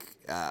think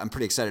I'm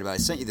pretty excited about. I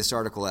sent you this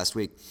article last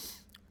week.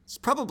 It's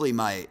probably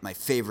my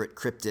favorite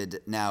cryptid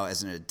now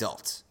as an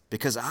adult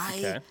because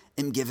I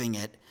am giving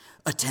it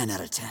a 10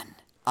 out of 10.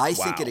 I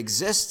think it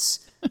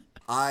exists.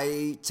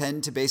 I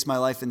tend to base my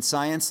life in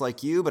science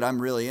like you, but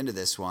I'm really into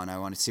this one. I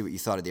want to see what you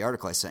thought of the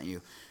article I sent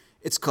you.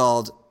 It's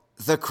called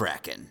The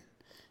Kraken.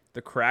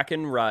 The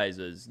Kraken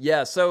rises.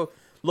 Yeah, so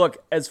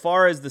Look, as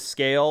far as the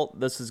scale,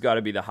 this has got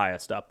to be the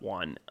highest up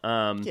one.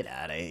 Get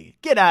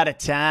out of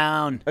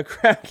town. A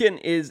kraken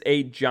is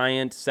a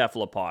giant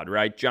cephalopod,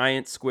 right?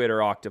 Giant squid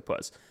or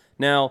octopus.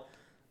 Now,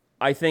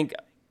 I think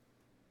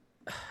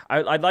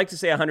I'd like to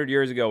say 100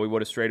 years ago we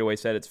would have straight away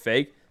said it's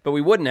fake, but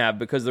we wouldn't have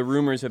because the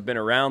rumors have been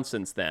around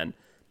since then.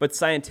 But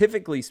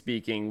scientifically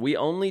speaking, we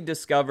only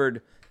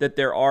discovered that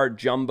there are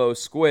jumbo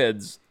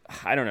squids,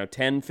 I don't know,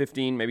 10,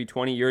 15, maybe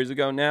 20 years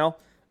ago now.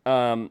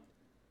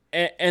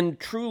 And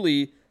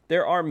truly,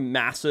 there are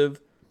massive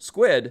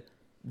squid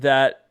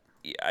that,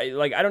 I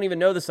don't even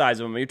know the size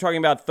of them. You're talking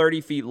about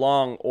 30 feet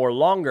long or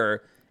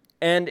longer.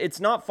 And it's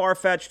not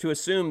far-fetched to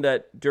assume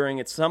that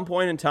at some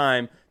point in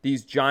time,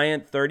 these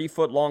giant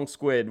 30-foot-long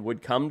squid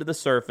would come to the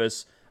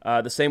surface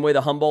the same way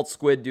the Humboldt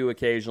squid do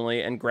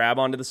occasionally and grab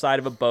onto the side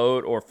of a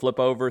boat or flip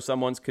over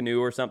someone's canoe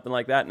or something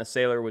like that, and a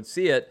sailor would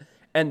see it.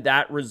 And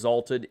that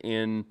resulted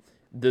in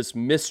this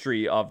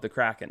mystery of the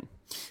Kraken.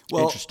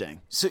 Well, interesting.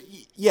 So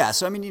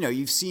I mean,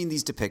 you've seen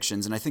these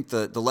depictions, and I think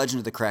the legend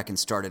of the Kraken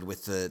started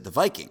with the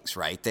Vikings,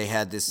 right? They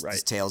had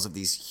these tales of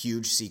these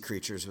huge sea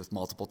creatures with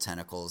multiple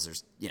tentacles.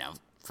 There's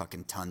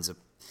fucking tons of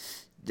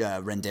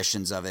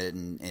renditions of it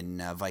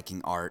in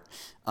Viking art.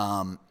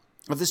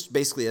 Of this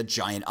basically a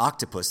giant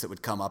octopus that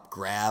would come up,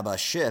 grab a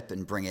ship,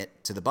 and bring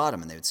it to the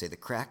bottom, and they would say the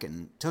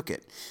Kraken took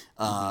it.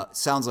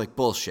 Sounds like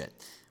bullshit.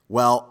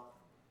 Well,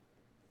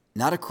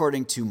 not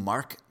according to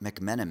Mark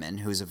McMenamin,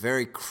 who's a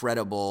very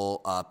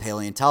credible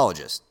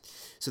paleontologist.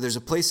 So there's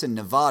a place in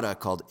Nevada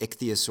called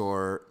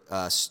Ichthyosaur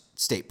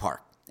State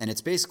Park, and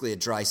it's basically a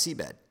dry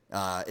seabed.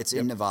 It's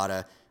in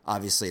Nevada.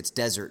 Obviously, it's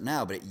desert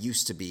now, but it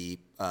used to be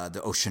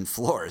the ocean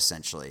floor,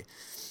 essentially.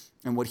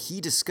 And what he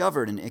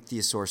discovered in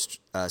Ichthyosaur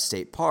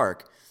State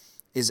Park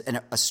is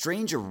a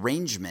strange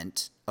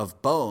arrangement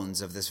of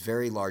bones of this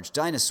very large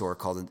dinosaur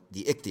called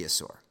the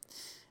ichthyosaur.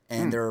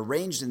 And they're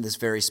arranged in this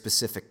very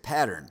specific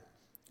pattern.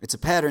 It's a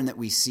pattern that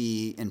we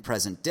see in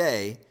present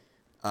day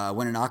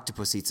when an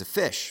octopus eats a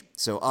fish.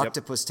 So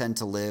octopus tend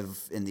to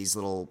live in these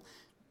little,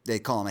 they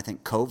call them, I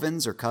think,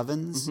 covens or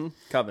covens. Mm-hmm.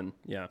 Coven,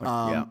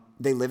 yeah.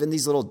 They live in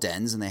these little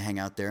dens and they hang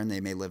out there and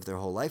they may live their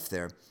whole life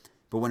there.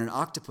 But when an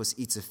octopus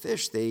eats a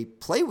fish, they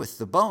play with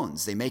the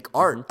bones. They make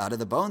art out of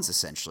the bones,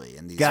 essentially.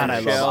 And these God, I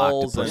love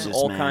shells octopuses, and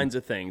all man. kinds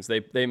of things. They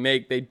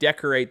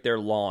decorate their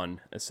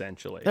lawn,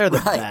 essentially. They're the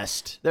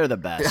best. They're the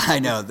best. I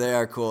know, they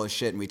are cool as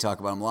shit, and we talk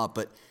about them a lot.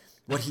 But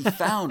what he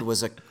found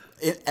was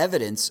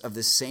evidence of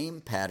the same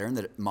pattern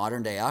that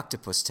modern-day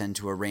octopus tend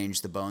to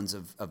arrange the bones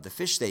of the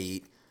fish they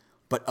eat,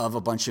 but of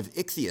a bunch of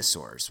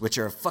ichthyosaurs, which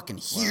are a fucking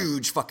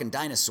huge fucking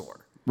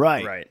dinosaur.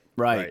 Right.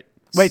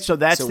 Wait, so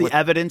that's the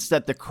evidence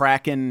that the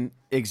Kraken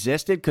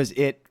existed because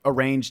it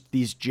arranged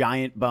these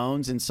giant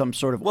bones in some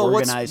sort of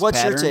organized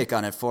what's pattern? your take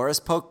on it,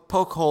 Forrest?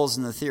 Poke holes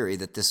in the theory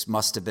that this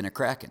must have been a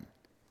Kraken.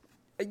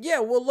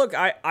 Yeah, well, look,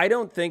 I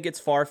don't think it's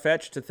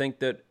far-fetched to think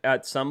that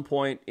at some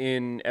point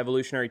in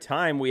evolutionary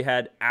time we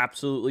had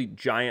absolutely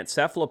giant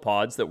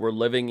cephalopods that were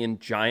living in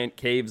giant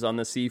caves on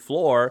the sea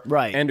floor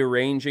and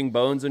arranging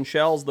bones and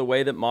shells the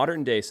way that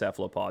modern-day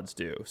cephalopods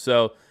do.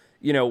 So,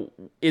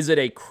 is it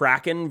a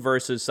Kraken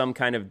versus some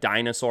kind of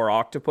dinosaur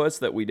octopus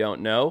that we don't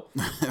know?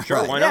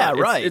 Sure, why not?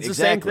 Yeah, It's the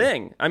same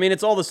thing. I mean,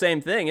 it's all the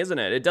same thing, isn't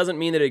it? It doesn't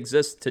mean that it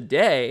exists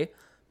today,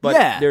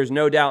 but there's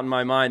no doubt in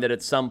my mind that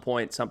at some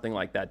point something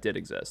like that did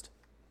exist.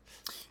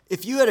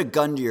 If you had a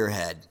gun to your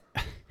head,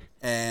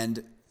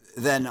 and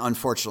then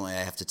unfortunately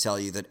I have to tell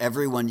you that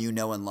everyone you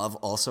know and love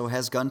also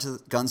has guns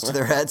to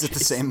their heads at the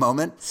same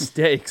moment.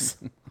 Stakes.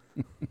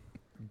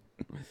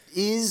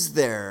 Is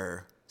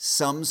there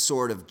some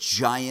sort of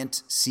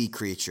giant sea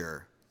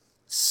creature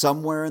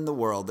somewhere in the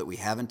world that we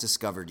haven't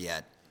discovered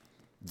yet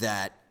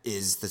that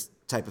is the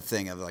type of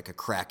thing of like a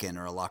Kraken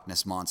or a Loch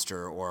Ness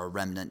Monster or a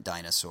remnant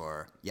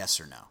dinosaur? Yes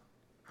or no?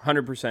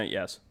 100%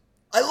 yes.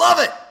 I love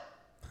it!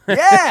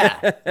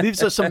 Yeah,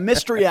 leaves some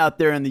mystery out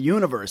there in the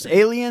universe.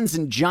 Aliens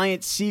and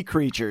giant sea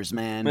creatures,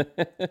 man.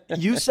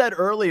 You said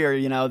earlier,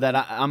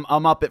 that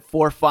I'm up at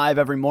 4 or 5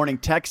 every morning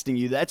texting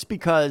you. That's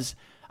because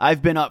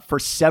I've been up for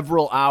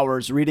several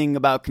hours reading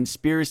about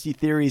conspiracy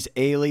theories,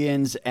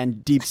 aliens,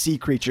 and deep sea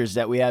creatures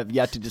that we have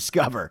yet to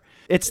discover.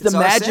 It's the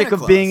magic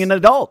of being an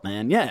adult,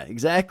 man. Yeah,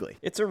 exactly.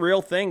 It's a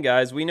real thing,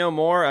 guys. We know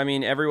more. I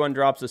mean, everyone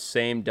drops the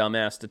same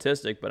dumbass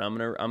statistic, but I'm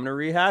gonna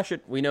rehash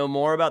it. We know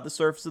more about the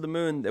surface of the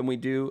moon than we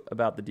do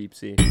about the deep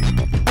sea.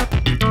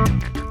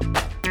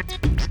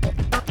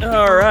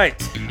 All right.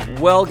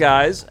 Well,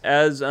 guys,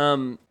 as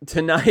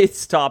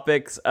tonight's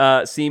topics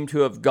seem to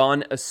have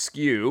gone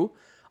askew,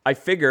 I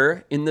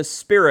figure in the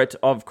spirit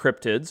of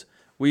cryptids,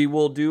 we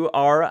will do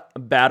our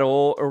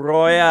battle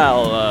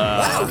royale.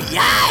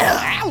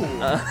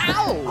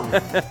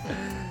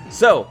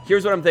 So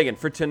here's what I'm thinking.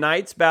 For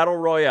tonight's battle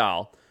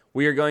royale,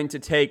 we are going to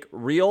take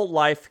real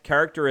life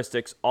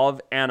characteristics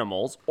of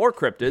animals or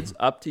cryptids,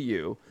 up to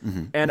you.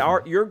 And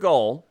your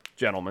goal,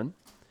 gentlemen,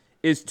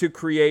 is to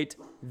create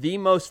the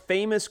most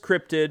famous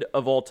cryptid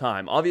of all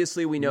time.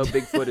 Obviously, we know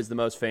Bigfoot is the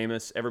most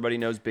famous. Everybody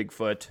knows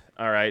Bigfoot.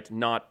 All right,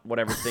 not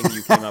whatever thing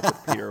you came up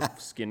with, Peter.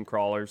 Skin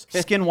crawlers.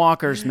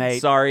 Skinwalkers,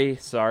 mate. Sorry,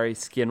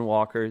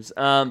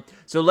 skinwalkers.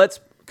 So let's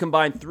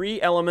combine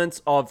 3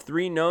 elements of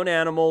 3 known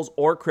animals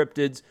or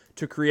cryptids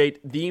to create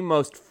the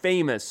most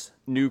famous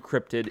new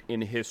cryptid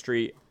in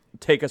history.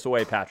 Take us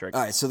away, Patrick.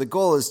 All right, so the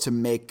goal is to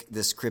make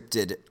this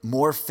cryptid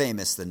more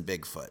famous than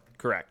Bigfoot.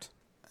 Correct.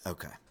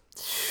 Okay.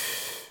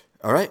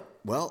 All right.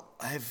 Well,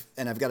 I've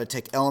got to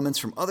take elements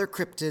from other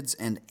cryptids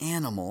and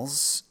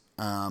animals.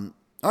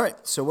 All right.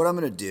 So what I'm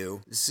going to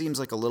do, this seems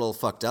like a little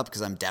fucked up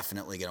because I'm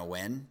definitely going to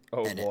win.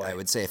 Oh, and boy. I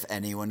would say if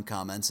anyone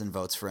comments and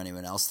votes for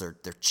anyone else, they're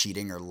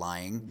cheating or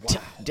lying.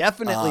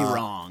 Definitely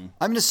wrong.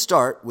 I'm going to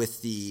start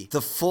with the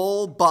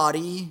full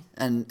body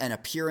and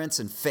appearance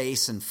and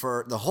face and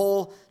fur, the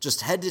whole,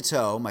 just head to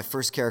toe. My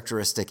first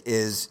characteristic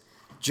is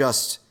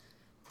just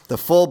the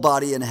full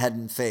body and head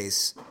and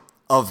face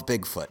of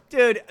Bigfoot.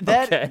 Dude,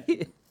 that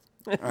Okay.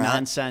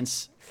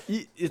 nonsense.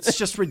 It's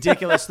just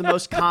ridiculous. The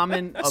most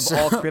common of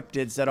all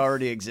cryptids that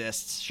already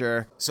exists.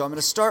 Sure. So I'm going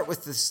to start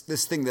with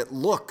this thing that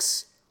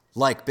looks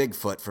like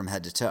Bigfoot from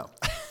head to toe.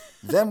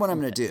 Then what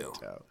I'm going to do,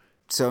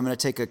 so I'm going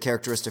to take a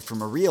characteristic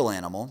from a real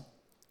animal,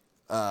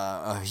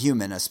 a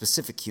human, a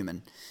specific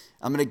human.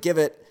 I'm going to give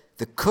it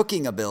the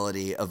cooking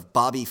ability of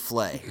Bobby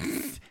Flay.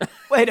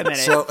 Wait a minute.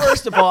 So-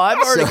 First of all, I've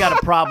already got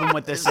a problem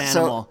with this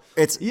animal.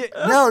 So it's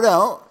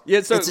no. Yeah,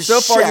 it's a so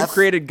far chef. you've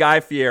created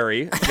Guy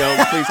Fieri.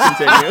 So please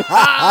continue.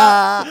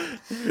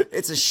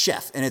 It's a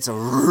chef, and it's a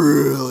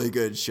really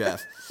good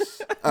chef.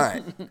 All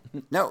right.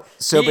 No.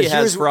 So, He but has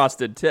here's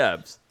frosted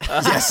tips.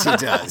 yes, he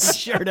does.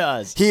 Sure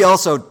does. He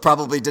also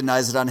probably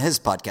denies it on his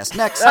podcast.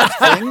 Next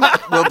thing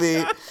will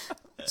be,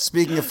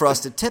 speaking of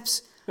frosted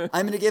tips,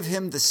 I'm going to give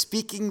him the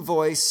speaking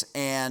voice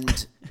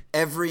and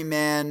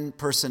everyman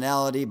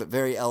personality, but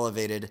very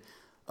elevated,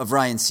 of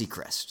Ryan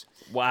Seacrest.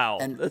 Wow.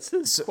 And This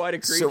is quite a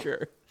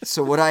creature.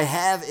 So what I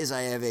have is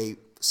I have a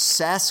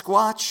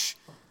Sasquatch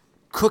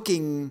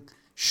cooking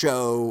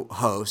show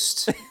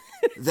host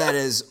that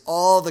is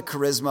all the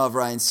charisma of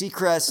Ryan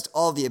Seacrest,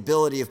 all the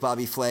ability of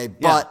Bobby Flay,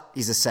 but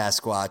he's a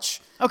Sasquatch.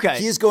 Okay.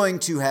 He is going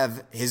to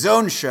have his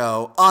own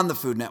show on the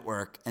Food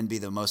Network and be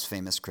the most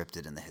famous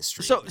cryptid in the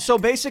history. So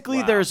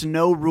basically, there's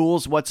no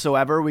rules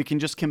whatsoever. We can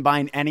just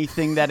combine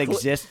anything that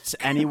exists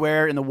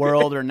anywhere in the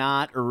world or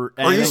not. Or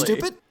Are you anything.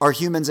 stupid? Are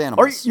humans Or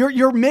animals?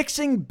 you're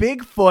mixing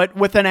Bigfoot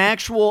with an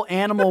actual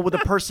animal with a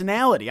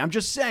personality. I'm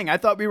just saying. I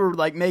thought we were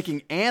like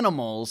making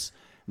animals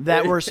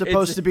that were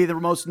supposed to be the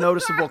most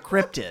noticeable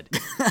cryptid.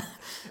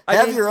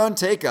 Have your own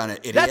take on it,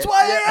 idiot. That's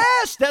why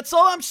I asked. That's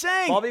all I'm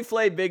saying. Bobby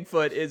Flay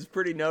Bigfoot is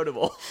pretty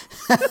notable.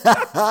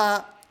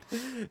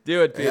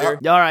 Do it, Peter.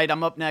 All right,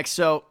 I'm up next.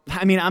 So,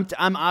 I mean,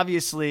 I'm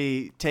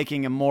obviously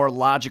taking a more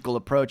logical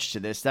approach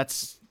to this.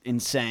 That's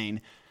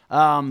insane.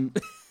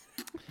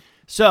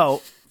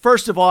 So,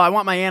 first of all, I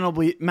want my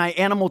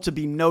animal to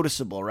be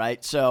noticeable,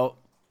 right? So,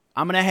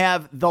 I'm going to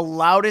have the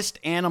loudest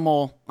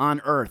animal on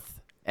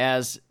Earth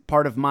as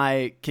part of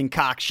my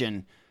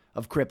concoction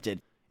of cryptid.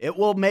 It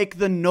will make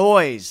the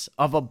noise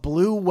of a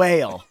blue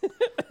whale,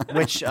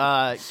 which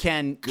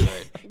can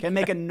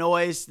make a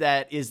noise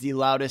that is the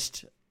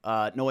loudest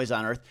noise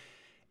on Earth.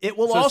 It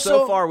will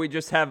So far we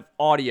just have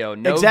audio,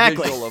 no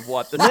visual of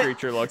what the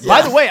creature looks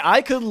By like. the way,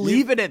 I could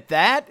leave it at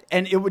that,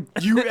 and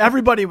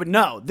everybody would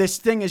know this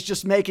thing is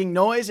just making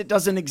noise. It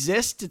doesn't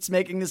exist. It's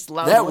making this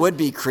loud. That noise. would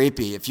be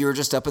creepy if you were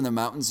just up in the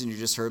mountains and you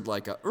just heard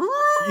like a...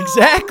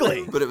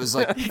 Exactly. But it was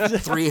like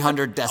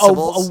 300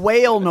 decibels. A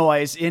whale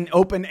noise in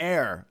open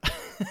air.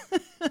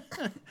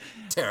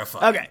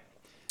 Terrifying. Okay.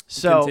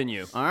 So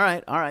Continue. All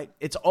right.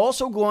 It's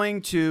also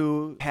going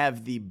to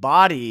have the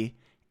body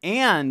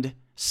and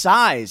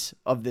size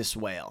of this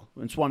whale.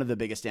 It's one of the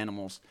biggest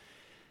animals.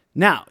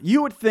 Now,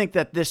 you would think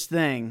that this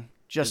thing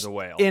just Is a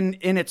whale. in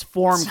its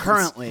form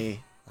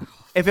currently,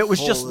 if it was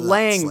just whole lot's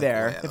laying like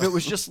there, a whale. if it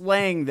was just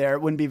laying there,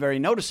 it wouldn't be very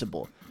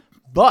noticeable.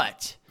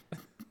 But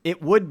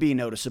it would be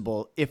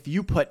noticeable if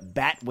you put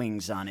bat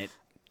wings on it.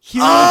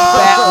 Huge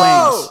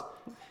bat wings.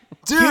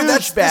 Dude,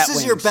 Huge bat this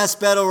is your wings. best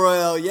battle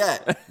royale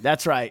yet.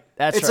 That's right.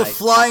 It's right. a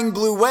flying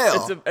blue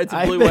whale. It's a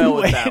I've blue been whale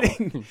with that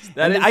waiting. one.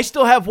 That And is I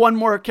still have one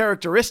more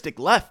characteristic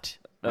left.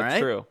 that's all right?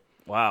 true.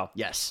 Wow.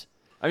 Yes.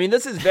 I mean,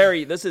 this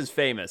is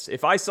famous.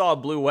 If I saw a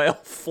blue whale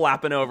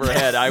flapping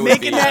overhead, I would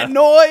Making be that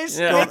noise.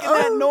 yeah. Making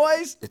that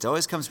noise. It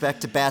always comes back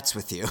to bats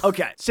with you.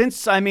 Okay.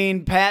 Since,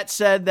 Pat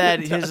said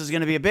that his is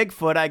going to be a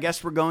Bigfoot, I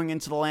guess we're going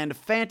into the land of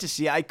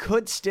fantasy. I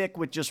could stick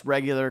with just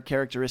regular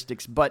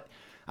characteristics, but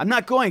I'm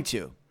not going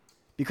to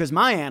because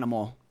my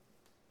animal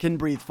can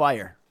breathe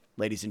fire,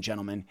 ladies and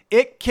gentlemen.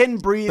 It can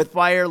breathe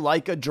fire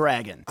like a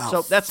dragon.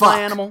 So that's fuck.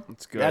 my animal.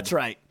 That's good. That's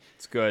right.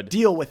 It's good.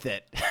 Deal with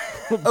it.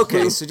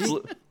 Okay,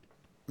 so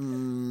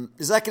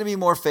is that going to be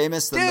more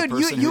famous than the Dude,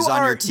 person you who's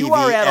on are your TV you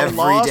are at a every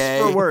loss day?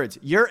 for words.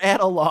 You're at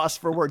a loss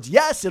for words.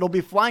 Yes, it'll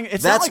be flying. It's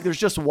not That's- like there's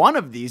just one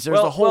of these. There's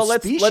a whole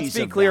let's species.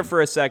 be of clear them.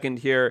 for a second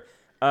here.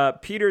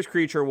 Peter's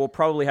creature will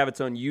probably have its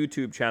own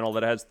YouTube channel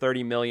that has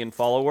 30 million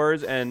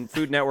followers, and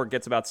Food Network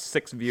gets about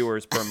 6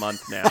 viewers per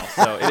month now.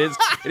 So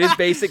it is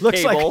basic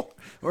Looks cable. like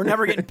we're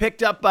never getting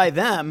picked up by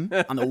them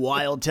on the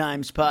Wild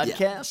Times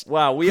podcast.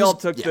 Wow, we all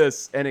took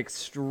this an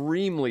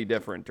extremely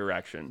different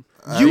direction.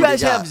 You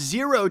guys have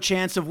zero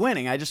chance of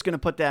winning. I'm just going to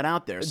put that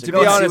out there. So To go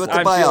be ahead. honest, see what the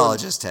I'm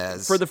biologist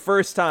has. For the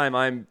first time,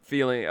 I'm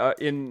feeling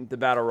in the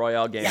Battle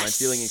Royale game. I'm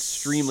feeling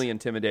extremely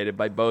intimidated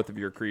by both of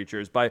your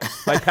creatures, by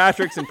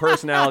Patrick's in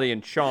personality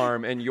and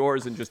charm, and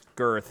yours in just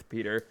girth,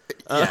 Peter.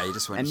 Yeah, you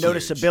just went and huge.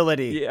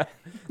 noticeability. Yeah,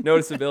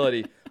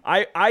 noticeability.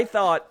 I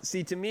thought,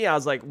 see, to me, I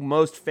was like,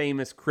 most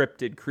famous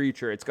cryptid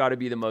creature. It's got to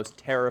be the most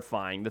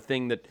terrifying, the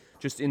thing that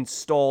just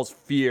installs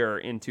fear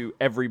into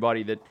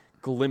everybody that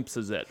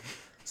glimpses it.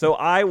 So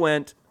I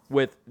went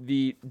with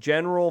the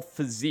general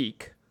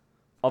physique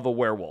of a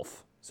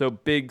werewolf. So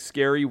big,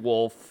 scary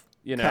wolf,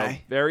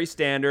 very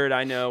standard.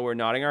 I know we're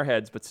nodding our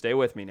heads, but stay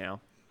with me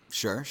now.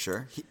 Sure.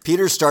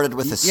 Peter started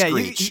with a Yeah,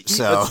 screech,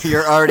 so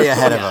you're already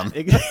ahead of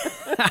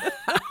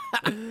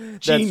him.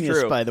 Genius,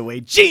 true. by the way.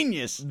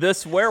 Genius.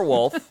 This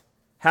werewolf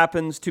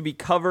happens to be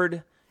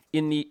covered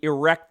in the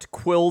erect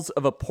quills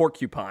of a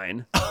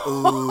porcupine.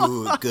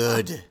 Ooh,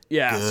 good.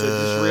 Yeah, so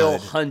just real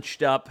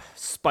hunched up,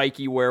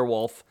 spiky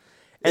werewolf.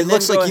 It And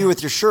looks then like you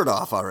with your shirt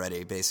off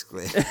already,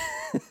 basically.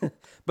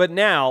 But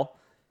now,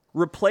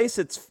 replace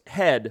its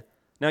head.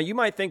 Now, you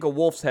might think a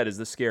wolf's head is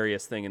the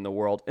scariest thing in the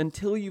world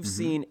until you've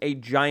seen a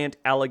giant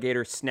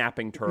alligator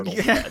snapping turtle's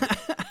head.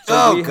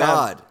 So we have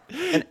God.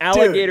 an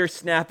alligator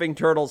snapping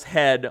turtle's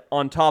head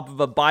on top of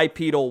a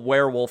bipedal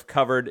werewolf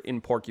covered in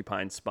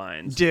porcupine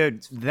spines.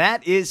 Dude,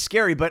 that is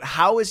scary, but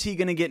how is he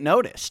going to get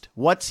noticed?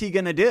 What's he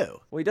going to do?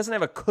 Well, he doesn't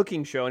have a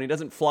cooking show, and he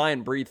doesn't fly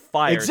and breathe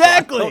fire.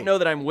 Exactly. So I don't know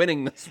that I'm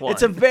winning this one.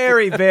 It's a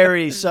very,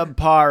 very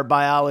subpar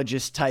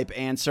biologist type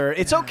answer.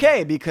 It's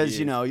okay because,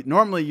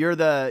 normally you're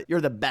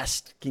the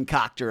best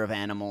concoctor of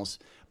animals.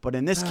 But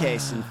in this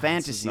case, in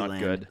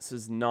Fantasyland, This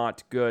is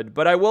not good.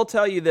 But I will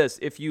tell you this.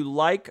 If you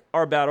like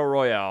our Battle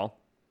Royale,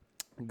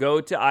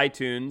 go to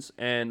iTunes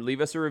and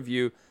leave us a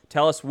review.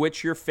 Tell us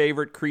which your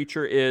favorite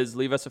creature is.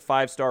 Leave us a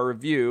 5-star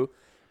review.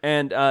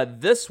 And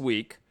this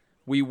week,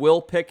 we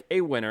will pick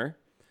a winner.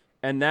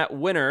 And that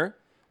winner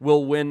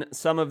will win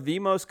some of the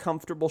most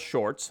comfortable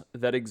shorts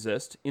that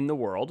exist in the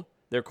world.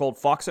 They're called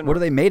Fox and... What are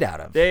they made out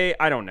of?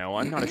 I don't know.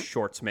 I'm not a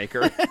shorts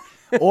maker.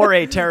 or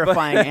a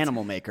terrifying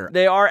animal maker.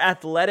 They are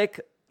athletic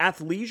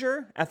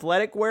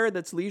wear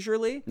that's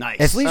leisurely. Nice.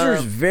 Athleisure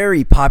is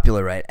very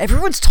popular, right?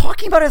 Everyone's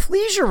talking about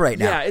athleisure right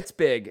now. Yeah, it's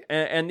big.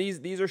 And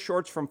these are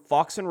shorts from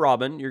Fox and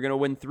Robin. You're going to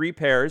win 3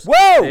 pairs.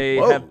 Whoa! They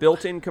have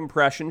built-in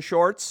compression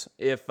shorts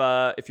if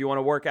you want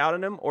to work out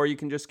in them, or you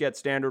can just get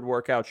standard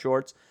workout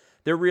shorts.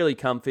 They're really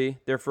comfy.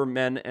 They're for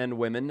men and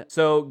women.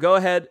 So go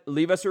ahead,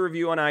 leave us a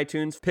review on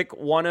iTunes. Pick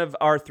one of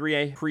our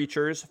 3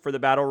 creatures for the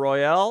Battle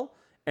Royale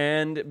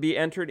and be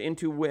entered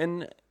to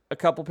win a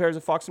couple pairs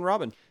of Fox and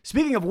Robin.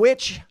 Speaking of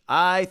which,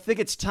 I think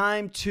it's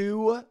time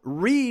to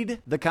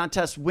read the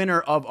contest winner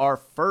of our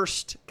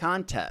first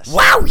contest.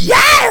 Wow,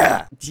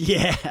 yeah!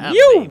 Yeah,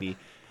 baby.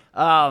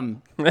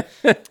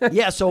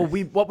 So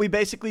what we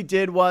basically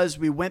did was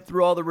we went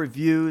through all the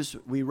reviews,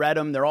 we read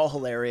them, they're all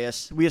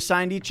hilarious. We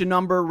assigned each a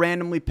number,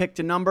 randomly picked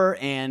a number,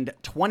 and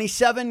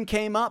 27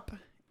 came up.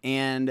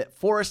 And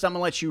Forrest, I'm going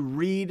to let you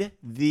read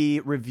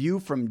the review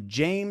from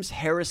James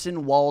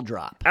Harrison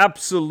Waldrop.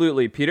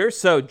 Absolutely, Peter.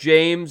 So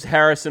James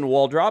Harrison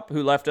Waldrop,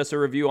 who left us a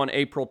review on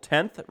April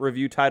 10th,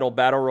 review titled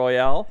Battle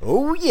Royale.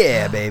 Oh,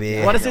 yeah,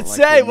 baby. What does it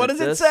say? What does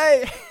it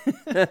say?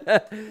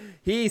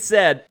 He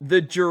said,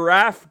 the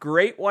giraffe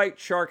great white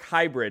shark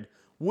hybrid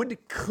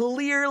would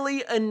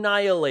clearly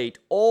annihilate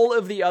all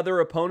of the other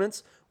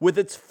opponents with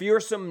its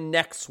fearsome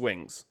neck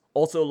swings.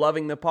 Also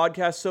loving the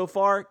podcast so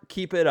far.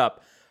 Keep it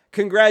up.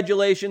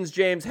 Congratulations,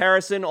 James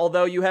Harrison.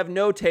 Although you have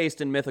no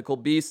taste in mythical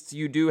beasts,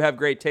 you do have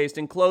great taste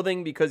in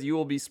clothing because you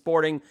will be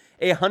sporting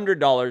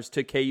 $100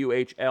 to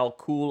KUHL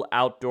Cool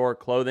Outdoor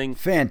Clothing.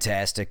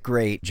 Fantastic.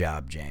 Great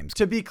job, James.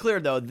 To be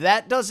clear, though,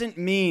 that doesn't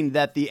mean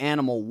that the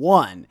animal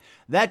won.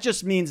 That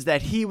just means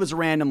that he was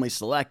randomly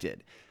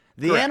selected.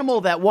 The Correct.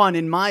 animal that won,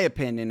 in my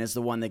opinion, is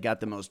the one that got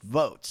the most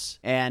votes.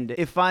 And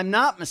if I'm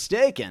not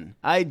mistaken,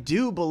 I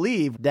do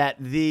believe that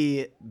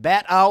the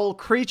bat owl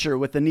creature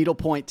with the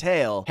needlepoint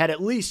tail had at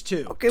least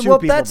two. Okay, two well,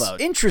 people that's vote.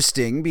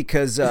 interesting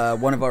because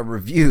one of our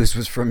reviews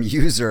was from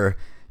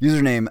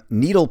username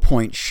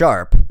Needlepoint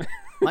Sharp.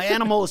 My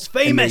animal is And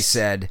they famous.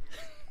 said,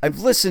 I've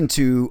listened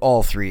to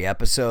all 3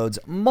 episodes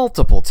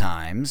multiple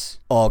times.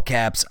 All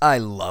caps, I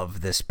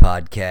love this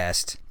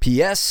podcast.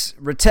 P.S.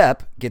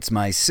 Retep gets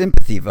my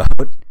sympathy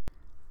vote.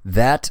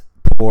 That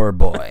poor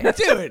boy.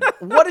 Dude,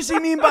 what does he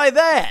mean by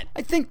that?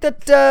 I think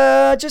that,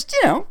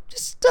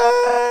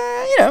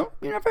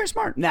 you're not very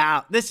smart.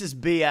 Now, this is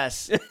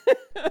BS.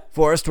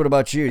 Forrest, what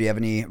about you? Do you have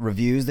any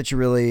reviews that you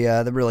really,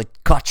 that really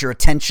caught your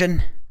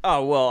attention?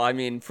 Oh, well, I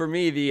mean, for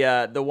me,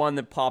 the one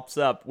that pops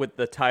up with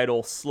the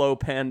title Slow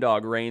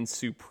Pandog Reigns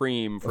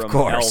Supreme from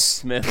course. L.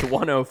 Smith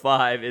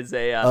 105 is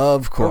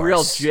Of a real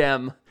course.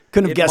 gem.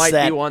 Couldn't have it guessed might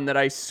that. be one that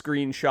I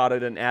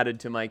screenshotted and added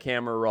to my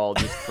camera roll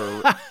just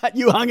for.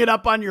 You hung it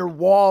up on your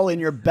wall in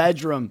your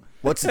bedroom.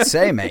 What's it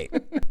say, mate?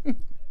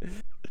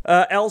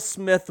 L.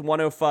 Smith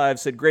 105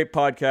 said, "Great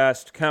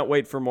podcast. Can't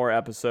wait for more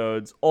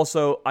episodes.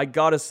 Also, I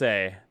gotta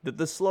say that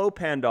the slow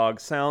pan dog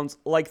sounds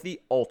like the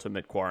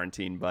ultimate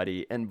quarantine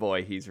buddy, and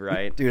boy, he's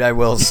right." Dude, I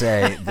will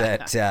say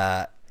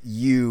that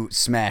you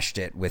smashed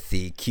it with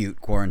the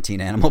cute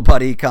quarantine animal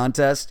buddy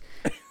contest.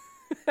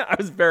 I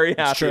was very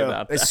happy true.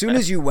 about that. As soon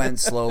as you went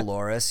slow,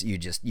 Loris, you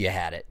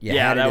had it. You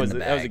had it that in was the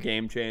that was a bag.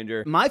 game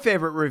changer. My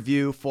favorite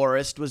review,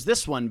 Forrest, was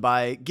this one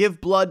by Give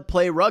Blood,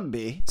 Play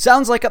Rugby.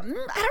 Sounds like I don't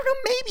know,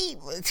 maybe.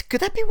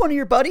 Could that be one of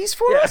your buddies,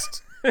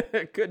 Forrest?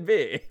 It could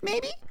be.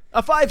 Maybe?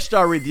 A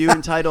 5-star review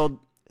entitled,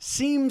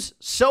 Seems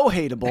So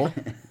Hateable.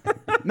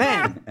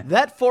 Man,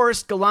 that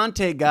Forrest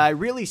Galante guy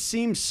really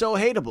seems so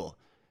hateable.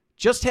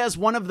 Just has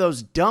one of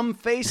those dumb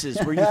faces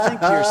where you think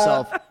to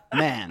yourself,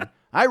 man,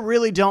 I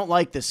really don't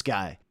like this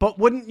guy. But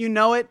wouldn't you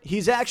know it,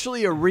 he's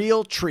actually a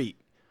real treat.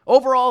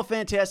 Overall, a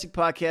fantastic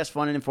podcast,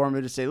 fun and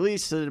informative to say the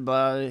least.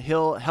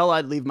 Hell,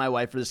 I'd leave my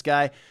wife for this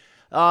guy.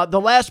 The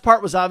last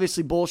part was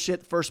obviously bullshit.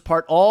 The first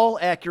part, all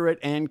accurate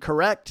and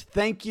correct.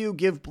 Thank you.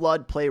 Give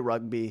Blood, Play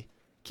Rugby.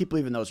 Keep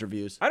leaving those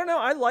reviews. I don't know.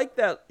 I like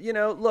that.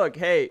 Look,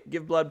 hey,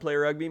 Give Blood, Play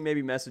Rugby.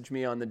 Maybe message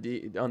me on the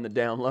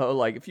down low.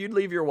 Like, if you'd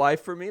leave your wife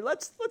for me,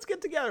 let's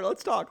get together.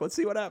 Let's talk. Let's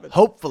see what happens.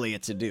 Hopefully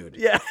it's a dude.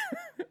 Yeah.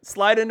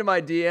 Slide into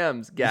my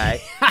DMs, guy.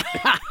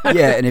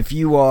 Yeah, and if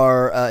you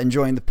are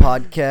enjoying the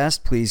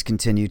podcast, please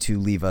continue to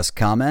leave us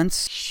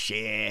comments.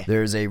 Shit.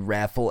 There's a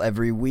raffle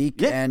every week,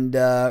 Yeah. and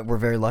we're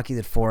very lucky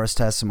that Forrest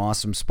has some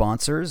awesome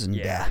sponsors, and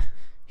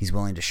he's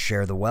willing to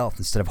share the wealth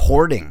instead of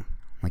hoarding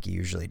like he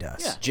usually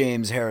does. Yeah.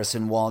 James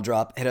Harrison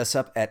Waldrop, hit us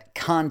up at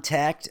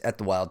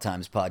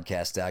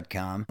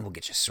contact@thewildtimespodcast.com. We'll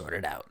get you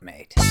sorted out,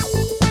 mate.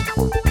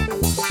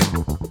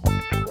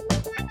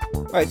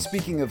 All right,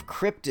 speaking of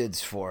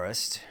cryptids,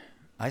 Forrest,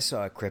 I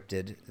saw a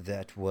cryptid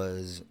that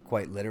was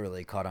quite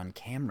literally caught on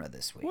camera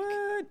this week.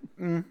 What?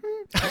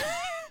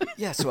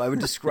 Yeah, so I would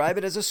describe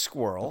it as a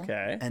squirrel.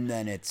 Okay. And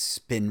then it's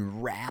been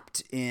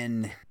wrapped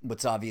in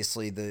what's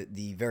obviously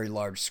the very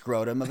large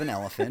scrotum of an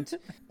elephant.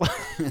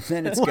 And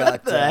then it's got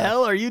What the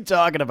hell are you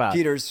talking about?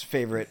 Peter's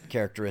favorite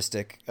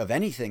characteristic of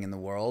anything in the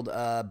world,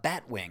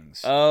 bat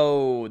wings.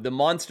 Oh, the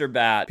monster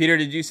bat. Peter,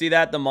 did you see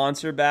that? The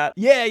monster bat?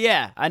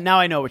 Yeah. Now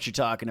I know what you're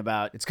talking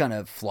about. It's kind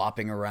of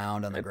flopping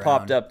around on the It ground.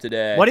 popped up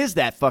today. What is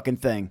that fucking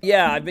thing?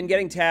 Yeah, I've been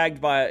getting tagged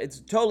by. It's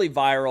totally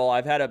viral.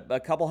 I've had a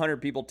couple hundred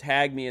people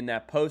tag me in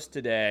that post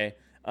today.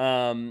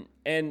 And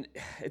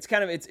it's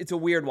kind of it's a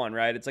weird one,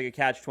 right? It's like a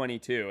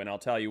catch-22, and I'll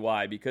tell you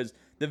why. Because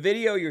the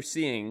video you're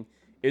seeing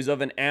is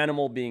of an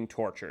animal being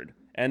tortured,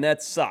 and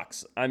that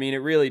sucks. I mean, it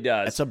really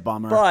does. That's a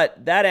bummer.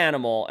 But that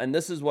animal, and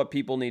this is what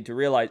people need to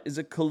realize, is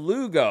a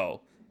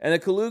colugo, and a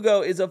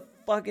colugo is a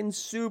fucking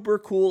super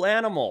cool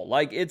animal.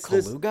 Like it's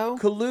Colugo?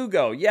 This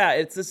colugo. Yeah,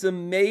 it's this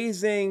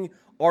amazing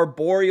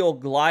arboreal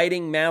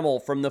gliding mammal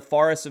from the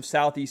forests of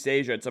Southeast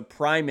Asia. It's a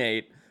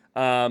primate,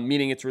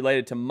 meaning it's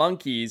related to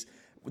monkeys,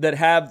 that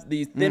have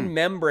these thin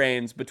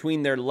membranes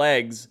between their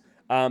legs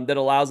that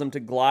allows them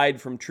to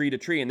glide from tree to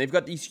tree. And they've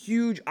got these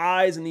huge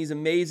eyes and these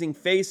amazing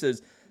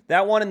faces.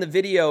 That one in the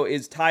video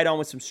is tied on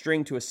with some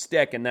string to a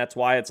stick, and that's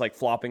why it's like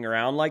flopping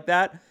around like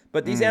that.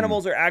 But these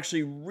animals are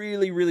actually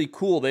really, really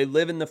cool. They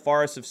live in the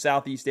forests of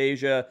Southeast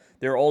Asia.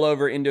 They're all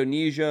over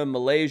Indonesia,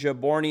 Malaysia,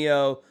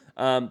 Borneo.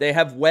 They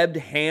have webbed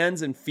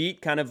hands and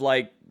feet, kind of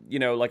like,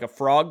 like a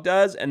frog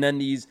does. And then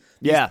these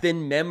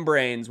thin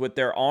membranes with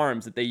their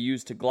arms that they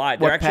use to glide.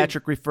 What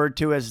Patrick referred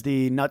to as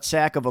the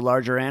nutsack of a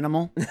larger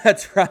animal?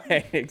 That's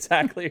right.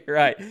 Exactly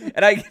right.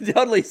 And I can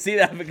totally see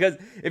that, because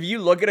if you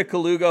look at a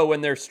colugo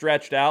when they're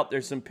stretched out,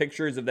 there's some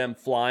pictures of them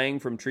flying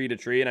from tree to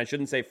tree. And I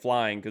shouldn't say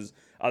flying because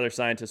other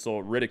scientists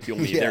will ridicule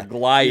me. Yeah. They're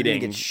gliding, You're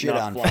gonna get shit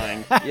not on.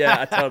 flying.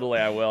 Yeah, totally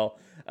I will.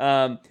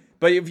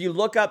 But if you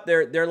look up,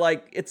 they're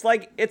like it's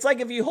like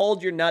if you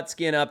hold your nut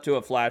skin up to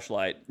a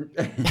flashlight.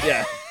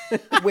 Yeah.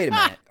 Wait a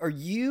minute. Are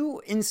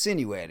you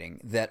insinuating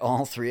that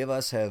all three of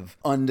us have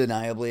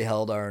undeniably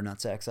held our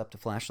nutsacks up to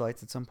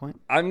flashlights at some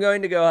point? I'm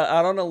going to go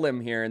out on a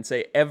limb here and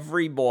say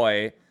every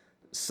boy,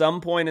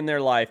 some point in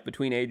their life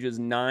between ages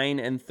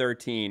 9 and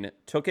 13,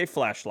 took a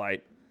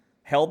flashlight,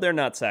 held their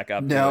nutsack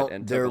up to No, it,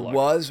 and there took a look.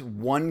 was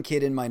one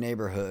kid in my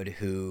neighborhood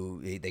who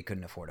they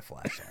couldn't afford a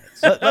flashlight.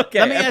 Okay,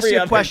 Let me ask every you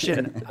a other-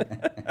 question.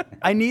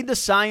 I need the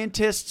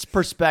scientist's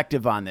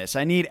perspective on this.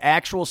 I need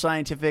actual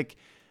scientific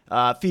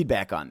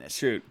feedback on this.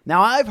 Shoot.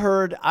 Now, I've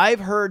heard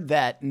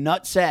that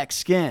nutsack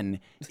skin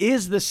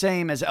is the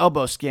same as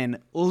elbow skin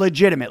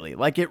legitimately.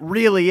 Like, it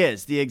really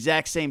is the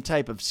exact same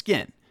type of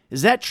skin.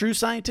 Is that true,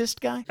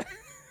 scientist guy?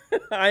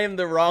 I am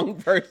the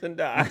wrong person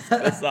to ask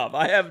this up.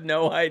 I have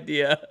no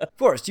idea.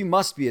 Forrest, you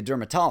must be a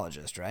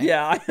dermatologist, right?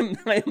 Yeah,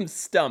 I am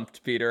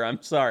stumped, Peter.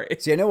 I'm sorry.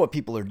 See, I know what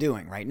people are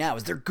doing right now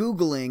is they're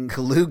Googling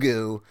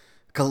Kalogu,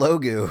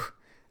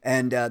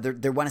 and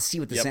they want to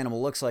see what this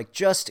animal looks like.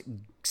 Just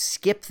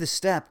skip the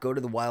step. Go to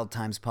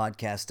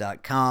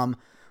thewildtimespodcast.com.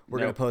 We're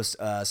going to post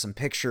some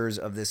pictures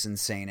of this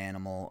insane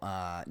animal,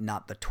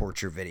 not the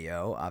torture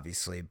video,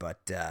 obviously,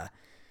 but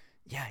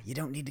yeah, you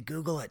don't need to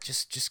Google it.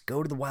 Just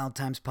go to the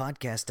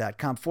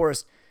wildtimespodcast.com.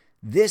 Forrest,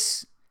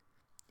 this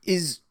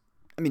is,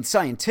 I mean,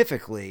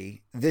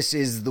 scientifically, this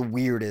is the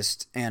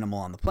weirdest animal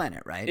on the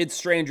planet, right? It's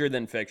stranger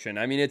than fiction.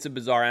 I mean, it's a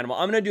bizarre animal.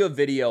 I'm going to do a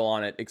video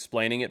on it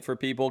explaining it for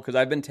people because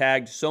I've been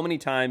tagged so many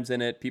times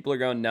in it. People are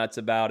going nuts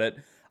about it.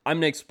 I'm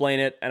going to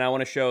explain it, and I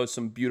want to show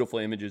some beautiful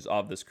images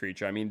of this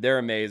creature. I mean, they're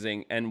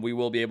amazing, and we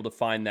will be able to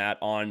find that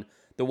on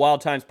the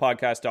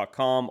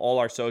wildtimespodcast.com, all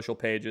our social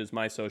pages,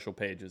 my social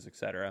pages,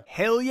 etc.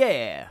 Hell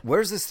yeah.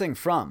 Where's this thing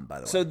from, by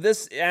the way? So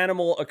this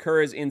animal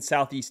occurs in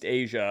Southeast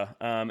Asia,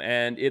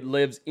 and it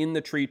lives in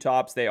the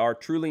treetops. They are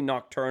truly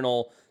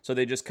nocturnal, so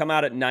they just come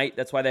out at night.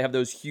 That's why they have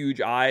those huge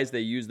eyes.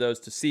 They use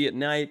those to see at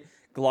night,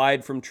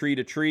 glide from tree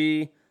to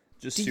tree.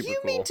 Just Do super you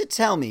cool. mean to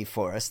tell me,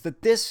 Forrest,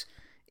 that this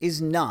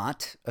is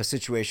not a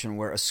situation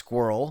where a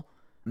squirrel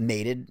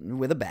mated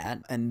with a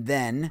bat and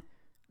then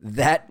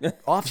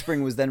that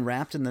offspring was then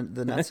wrapped in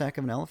the nutsack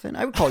of an elephant?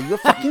 I would call you a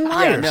fucking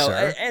liar,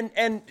 sir.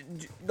 And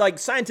like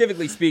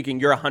scientifically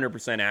speaking, you're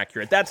 100%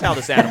 accurate. That's how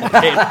this animal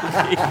came to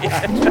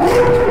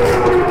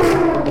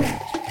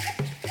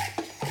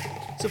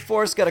be. So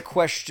Forrest got a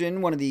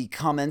question, one of the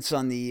comments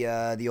on the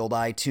old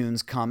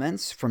iTunes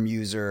comments from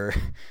user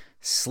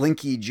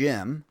Slinky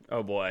Jim.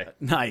 Oh boy.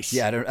 Nice.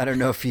 Yeah, I don't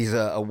know if he's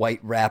a white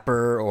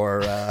rapper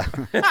or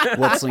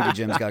what Slinky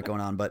Jim's got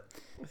going on, but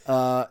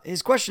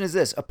his question is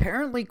this.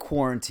 Apparently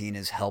quarantine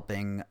is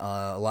helping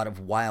a lot of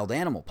wild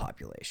animal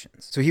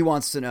populations. So he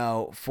wants to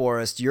know,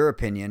 Forrest, your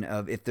opinion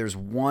of if there's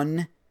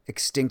one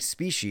extinct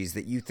species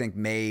that you think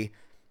may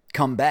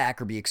come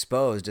back or be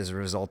exposed as a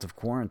result of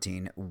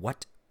quarantine,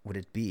 what would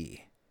it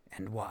be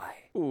and why?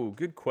 Ooh,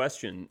 good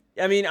question.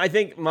 I mean, I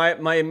think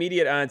my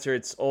immediate answer,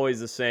 it's always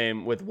the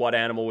same with what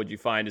animal would you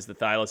find is the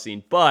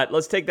thylacine. But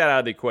let's take that out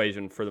of the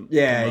equation for the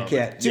Yeah, moment. you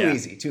can't. Too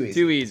easy.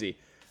 Too easy.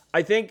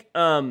 I think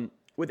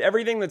with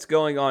everything that's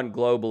going on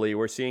globally,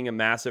 we're seeing a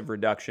massive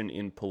reduction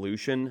in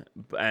pollution.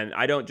 And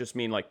I don't just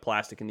mean like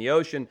plastic in the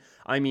ocean.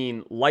 I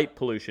mean light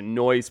pollution,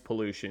 noise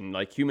pollution,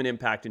 like human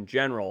impact in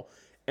general.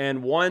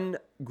 And one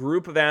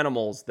group of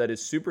animals that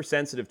is super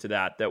sensitive to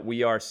that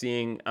we are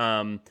seeing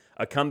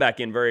a comeback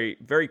in very,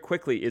 very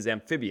quickly is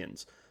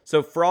amphibians.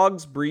 So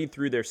frogs breathe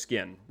through their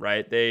skin,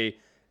 right?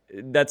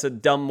 That's a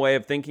dumb way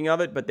of thinking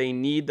of it, but they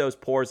need those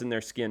pores in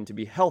their skin to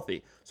be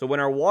healthy. So when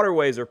our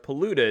waterways are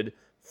polluted,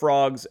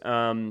 frogs,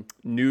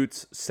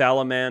 newts,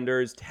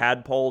 salamanders,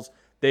 tadpoles,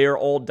 they are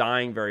all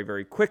dying very,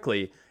 very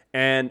quickly.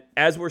 And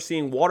as we're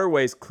seeing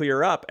waterways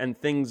clear up and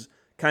things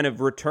kind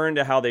of return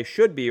to how they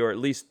should be, or at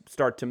least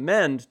start to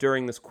mend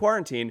during this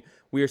quarantine,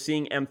 we are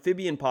seeing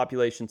amphibian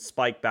populations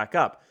spike back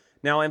up.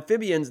 Now,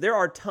 amphibians, there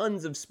are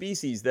tons of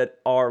species that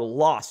are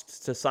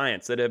lost to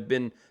science, that have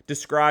been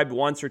described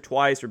once or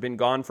twice or been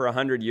gone for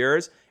 100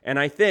 years. And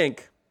I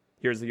think,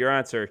 here's your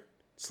answer,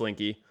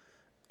 Slinky,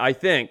 I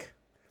think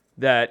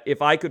that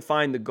if I could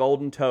find the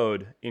golden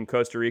toad in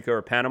Costa Rica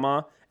or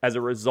Panama as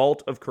a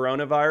result of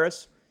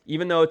coronavirus,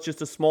 even though it's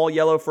just a small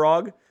yellow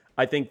frog,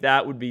 I think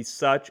that would be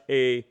such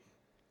a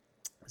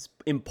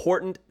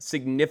important,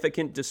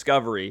 significant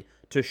discovery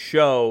to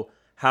show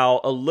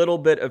how a little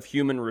bit of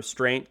human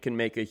restraint can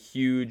make a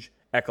huge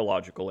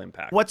ecological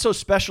impact. What's so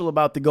special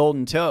about the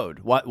golden toad?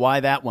 Why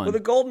that one? Well, the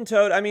golden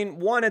toad, I mean,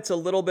 one, it's a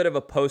little bit of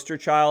a poster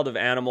child of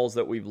animals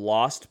that we've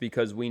lost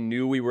because we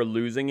knew we were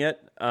losing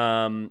it,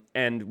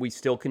 and we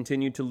still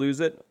continue to lose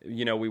it.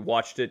 You know, we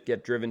watched it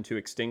get driven to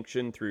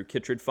extinction through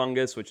chytrid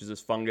fungus, which is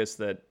this fungus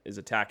that is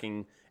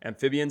attacking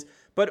amphibians.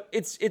 But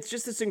it's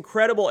just this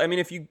incredible, I mean,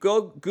 if you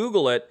go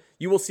Google it,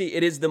 you will see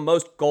it is the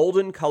most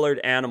golden-colored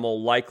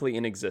animal likely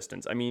in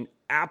existence. I mean,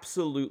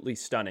 absolutely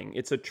stunning.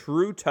 It's a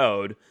true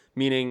toad,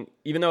 meaning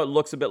even though it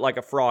looks a bit like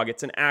a frog,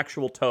 it's an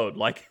actual toad.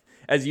 Like,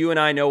 as you and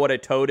I know what a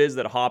toad is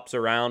that hops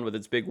around with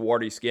its big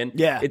warty skin.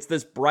 Yeah. It's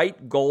this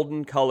bright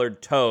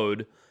golden-colored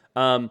toad.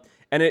 And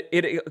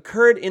it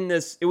occurred in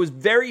this, it was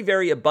very,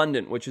 very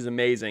abundant, which is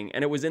amazing.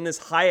 And it was in this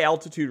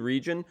high-altitude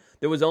region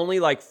that was only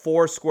like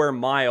 4 square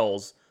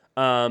miles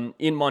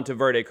in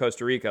Monteverde,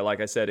 Costa Rica,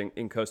 like I said,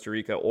 in Costa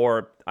Rica,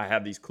 or I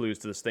have these clues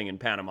to this thing in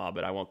Panama,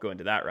 but I won't go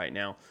into that right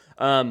now.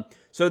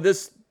 So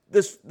this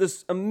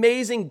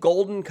amazing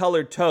golden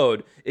colored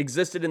toad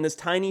existed in this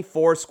tiny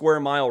 4 square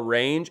mile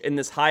range in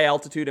this high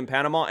altitude in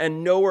Panama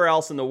and nowhere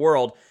else in the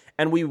world.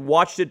 And we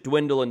watched it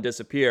dwindle and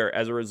disappear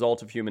as a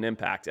result of human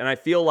impact. And I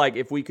feel like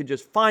if we could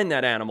just find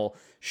that animal,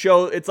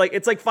 it's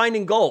like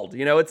finding gold,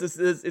 you know,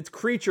 it's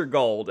creature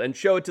gold, and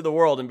show it to the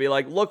world and be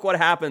like, look what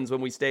happens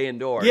when we stay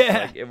indoors.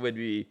 Yeah. Like, it would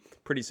be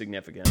pretty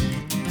significant.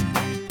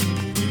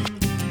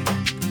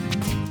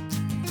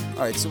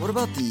 All right, so what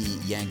about the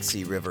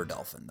Yangtze River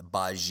dolphin, the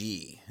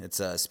baji?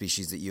 It's a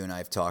species that you and I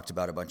have talked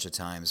about a bunch of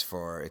times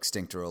for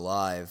Extinct or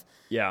Alive.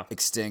 Yeah.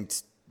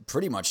 Extinct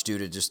pretty much due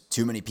to just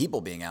too many people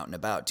being out and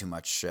about, too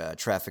much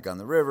traffic on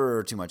the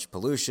river, too much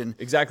pollution.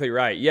 Exactly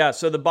right. Yeah,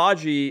 so the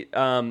baji,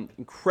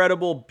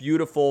 incredible,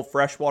 beautiful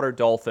freshwater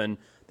dolphin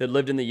that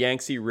lived in the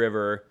Yangtze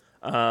River.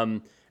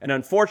 And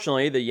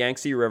unfortunately, the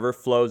Yangtze River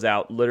flows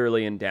out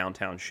literally in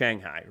downtown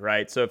Shanghai,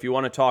 right? So if you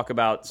want to talk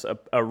about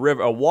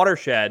a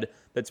watershed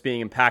that's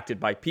being impacted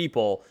by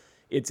people,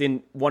 it's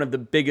in one of the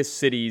biggest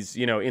cities,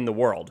 in the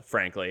world,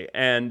 frankly.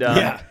 And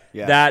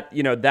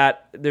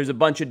that there's a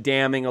bunch of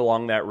damming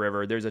along that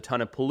river. There's a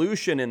ton of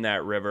pollution in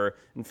that river.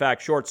 In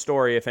fact, short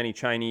story, if any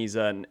Chinese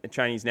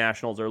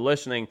nationals are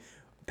listening,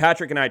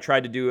 Patrick and I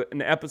tried to do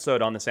an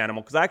episode on this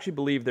animal because I actually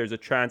believe there's a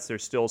chance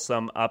there's still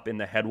some up in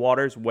the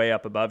headwaters way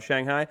up above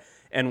Shanghai.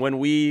 And when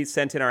we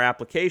sent in our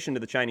application to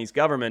the Chinese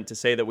government to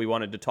say that we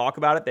wanted to talk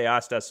about it, they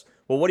asked us,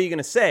 well, what are you going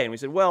to say? And we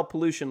said, well,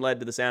 pollution led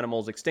to this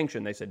animal's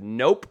extinction. They said,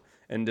 nope,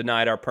 and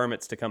denied our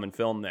permits to come and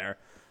film there.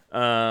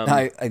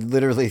 I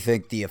literally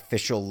think the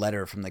official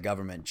letter from the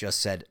government just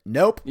said,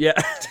 nope. Yeah.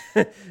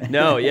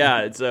 No,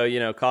 yeah.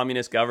 So,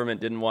 communist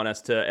government didn't want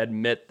us to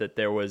admit that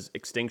there was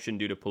extinction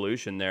due to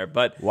pollution there.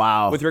 But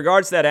wow. With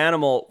regards to that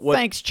animal...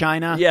 Thanks,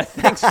 China. Yeah,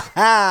 thanks.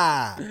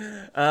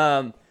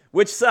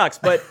 Which sucks,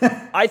 but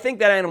I think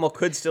that animal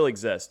could still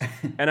exist.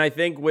 And I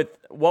think with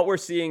what we're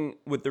seeing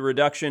with the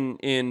reduction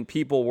in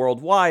people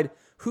worldwide,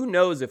 who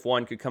knows if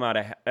one could come out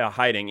of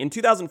hiding. In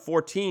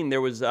 2014,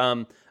 there was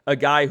a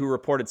guy who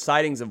reported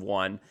sightings of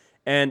one,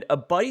 and a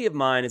buddy of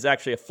mine is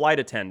actually a flight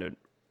attendant,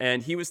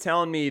 and he was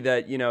telling me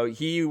that,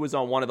 he was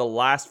on one of the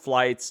last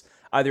flights,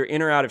 either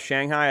in or out of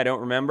Shanghai, I don't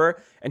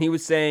remember, and he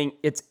was saying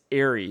it's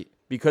eerie,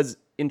 because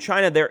in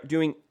China, they're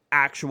doing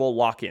actual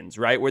lock-ins,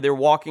 right, where they're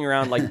walking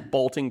around like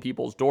bolting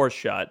people's doors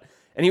shut.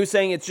 And he was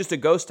saying it's just a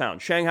ghost town.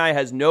 Shanghai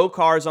has no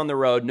cars on the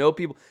road, no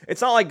people.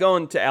 It's not like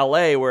going to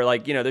LA where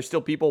there's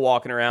still people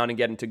walking around and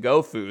getting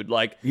to-go food.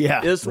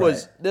 This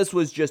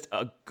was just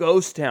a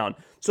ghost town.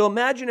 So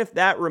imagine if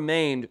that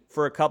remained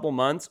for a couple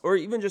months or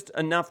even just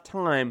enough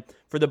time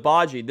for the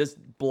Baji, this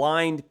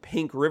blind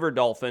pink river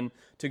dolphin,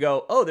 to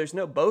go, oh, there's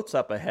no boats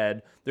up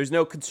ahead. There's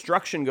no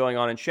construction going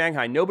on in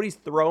Shanghai. Nobody's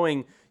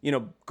throwing,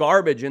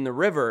 garbage in the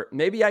river.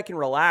 Maybe I can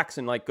relax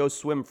and go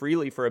swim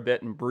freely for a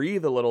bit and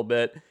breathe a little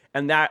bit.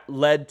 And that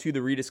led to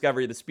the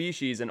rediscovery of the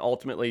species and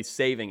ultimately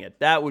saving it.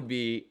 That would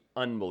be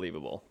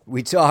unbelievable.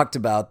 We talked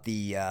about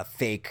the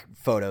fake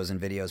photos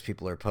and videos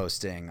people are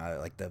posting,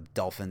 like the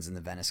dolphins in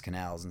the Venice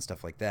canals and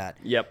stuff like that.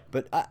 Yep.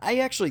 But I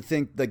actually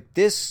think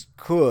this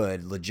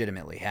could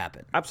legitimately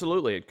happen.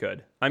 Absolutely, it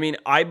could. I mean,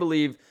 I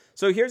believe...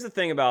 So here's the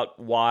thing about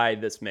why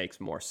this makes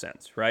more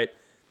sense, right?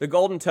 The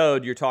golden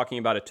toad, you're talking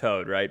about a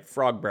toad, right?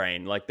 Frog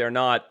brain. They're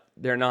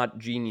not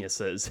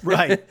geniuses.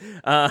 Right.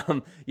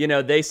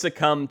 They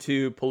succumb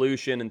to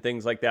pollution and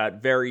things like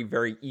that very,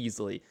 very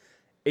easily.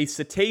 A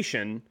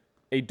cetacean,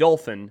 a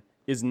dolphin,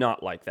 is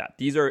not like that.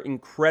 These are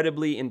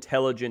incredibly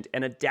intelligent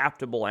and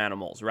adaptable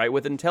animals, right?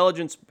 With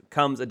intelligence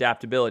comes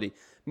adaptability.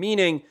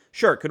 Meaning,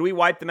 sure, could we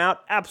wipe them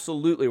out?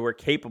 Absolutely, we're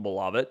capable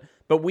of it.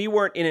 But we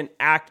weren't in an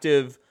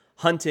active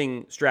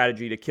hunting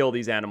strategy to kill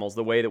these animals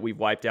the way that we've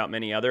wiped out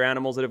many other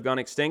animals that have gone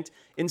extinct.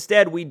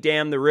 Instead, we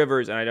dam the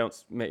rivers, and I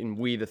don't mean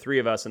we, the three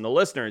of us and the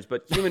listeners,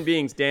 but human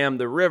beings dam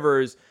the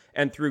rivers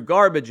and threw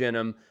garbage in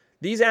them.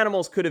 These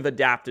animals could have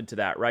adapted to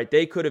that, right?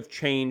 They could have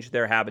changed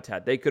their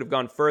habitat. They could have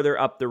gone further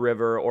up the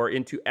river or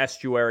into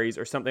estuaries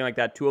or something like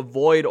that to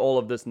avoid all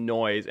of this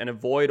noise and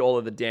avoid all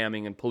of the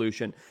damming and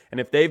pollution. And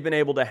if they've been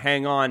able to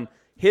hang on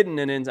hidden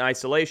and in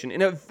isolation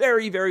in a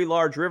very, very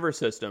large river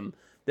system,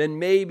 then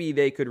maybe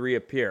they could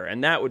reappear,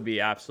 and that would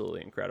be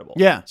absolutely incredible.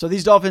 Yeah, so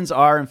these dolphins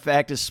are, in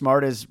fact, as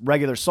smart as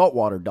regular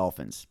saltwater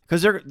dolphins,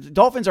 because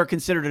dolphins are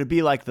considered to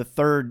be like the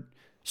third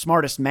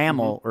smartest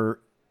mammal, or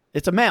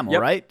it's a mammal,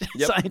 right?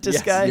 Yep.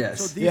 Scientist guy?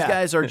 Yes. So these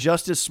guys are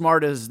just as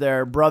smart as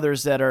their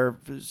brothers that are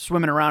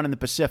swimming around in the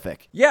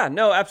Pacific. Yeah,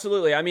 no,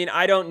 absolutely. I mean,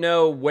 I don't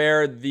know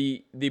where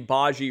the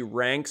Baji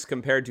ranks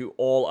compared to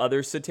all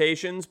other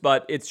cetaceans,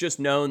 but it's just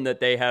known that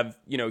they have,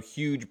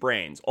 huge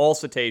brains. All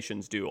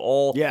cetaceans do.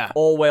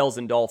 All whales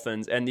and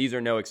dolphins, and these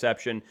are no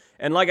exception.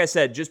 And like I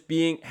said, just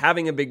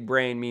having a big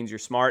brain means you're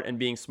smart, and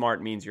being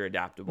smart means you're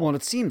adaptable. Well, and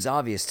it seems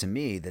obvious to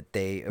me that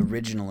they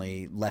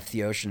originally left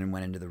the ocean and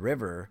went into the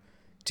river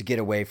to get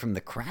away from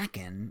the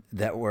kraken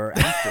that were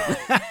after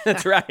them.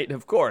 That's right,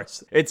 of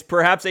course. It's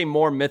perhaps a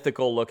more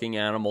mythical looking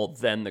animal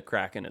than the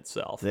kraken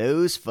itself.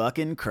 Those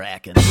fucking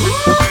kraken.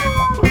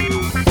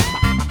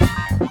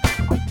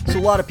 So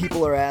a lot of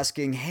people are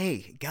asking,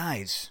 hey,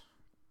 guys,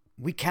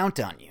 we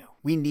count on you.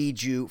 We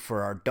need you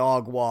for our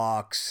dog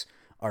walks,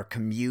 our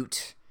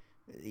commute,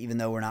 even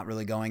though we're not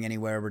really going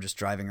anywhere. We're just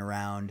driving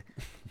around.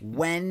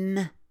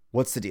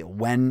 What's the deal?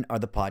 When are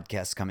the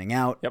podcasts coming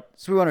out? Yep.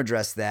 So we want to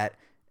address that.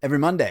 Every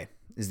Monday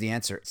is the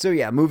answer. So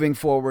yeah, moving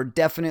forward,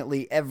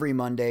 definitely every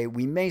Monday.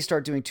 We may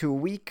start doing 2 a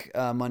week,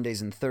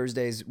 Mondays and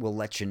Thursdays. We'll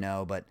let you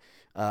know. But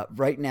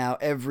right now,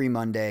 every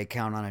Monday,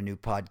 count on a new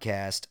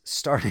podcast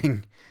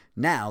starting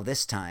now,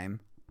 this time,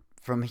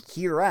 from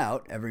here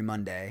out, every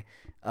Monday.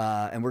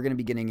 And we're going to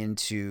be getting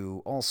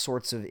into all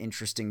sorts of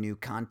interesting new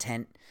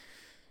content.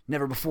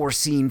 never before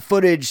seen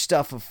footage,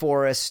 stuff of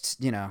forests,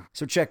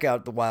 So check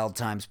out the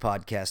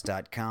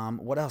wildtimespodcast.com.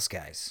 What else,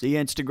 guys? The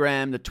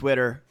Instagram, the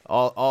Twitter,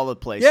 all the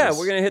places. Yeah,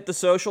 we're gonna hit the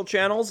social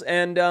channels,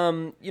 and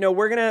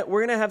we're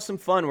gonna have some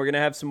fun. We're gonna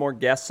have some more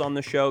guests on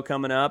the show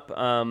coming up.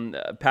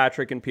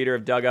 Patrick and Peter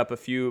have dug up a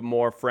few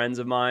more friends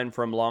of mine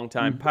from long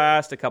time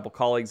past, a couple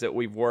colleagues that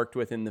we've worked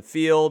with in the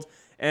field.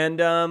 And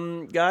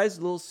guys,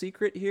 a little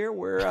secret here: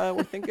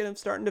 we're thinking of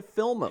starting to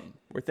film them.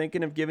 We're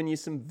thinking of giving you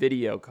some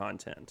video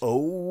content.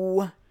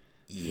 Oh,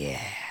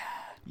 yeah.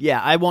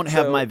 Yeah, I won't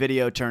have my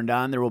video turned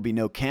on. There will be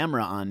no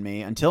camera on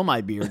me until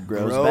my beard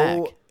grows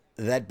back.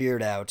 That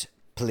beard out,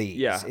 please.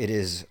 Yeah. It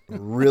is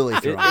really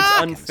throwing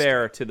It's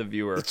unfair to the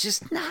viewer. It's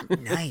just not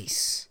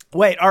nice.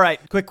 Wait, all right,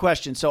 quick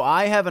question. So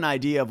I have an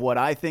idea of what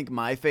I think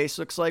my face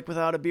looks like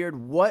without a beard.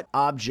 What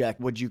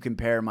object would you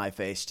compare my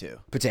face to?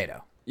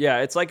 Potato. Yeah,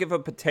 it's like if a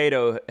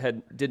potato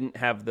didn't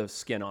have the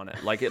skin on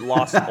it. Like it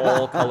lost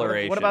all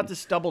coloration. What about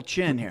this double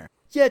chin here?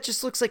 Yeah, it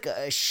just looks like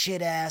a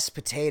shit-ass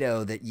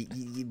potato that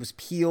was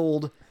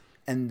peeled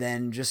and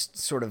then just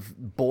sort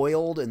of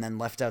boiled and then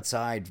left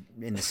outside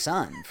in the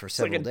sun for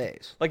several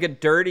days. Like a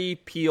dirty,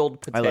 peeled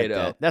potato. I like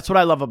that. That's what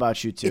I love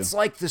about you, too. It's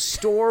like the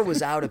store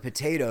was out of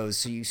potatoes,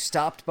 so you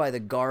stopped by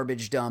the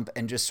garbage dump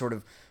and just sort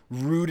of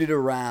rooted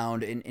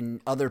around in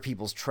other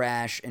people's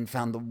trash and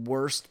found the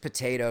worst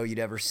potato you'd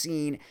ever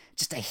seen.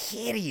 Just a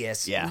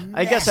hideous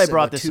I guess I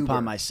brought this tuber.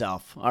 upon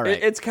myself. All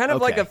right. It's kind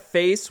of like a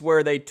face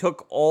where they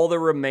took all the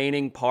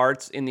remaining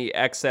parts in the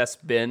excess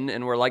bin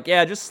and were like,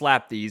 yeah, just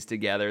slap these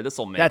together. This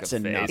will make That's a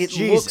face. enough. It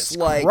Jesus looks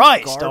like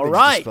Christ, garbage all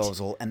right.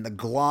 disposal, and the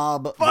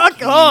glob Fuck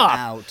came off.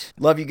 out.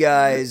 Love you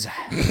guys.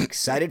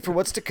 Excited for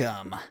what's to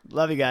come.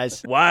 Love you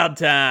guys. Wild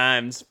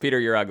times. Peter,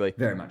 you're ugly.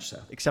 Very much so.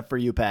 Except for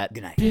you, Pat.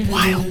 Good night.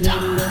 Wild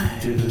times.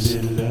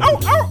 Oh,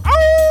 oh, oh.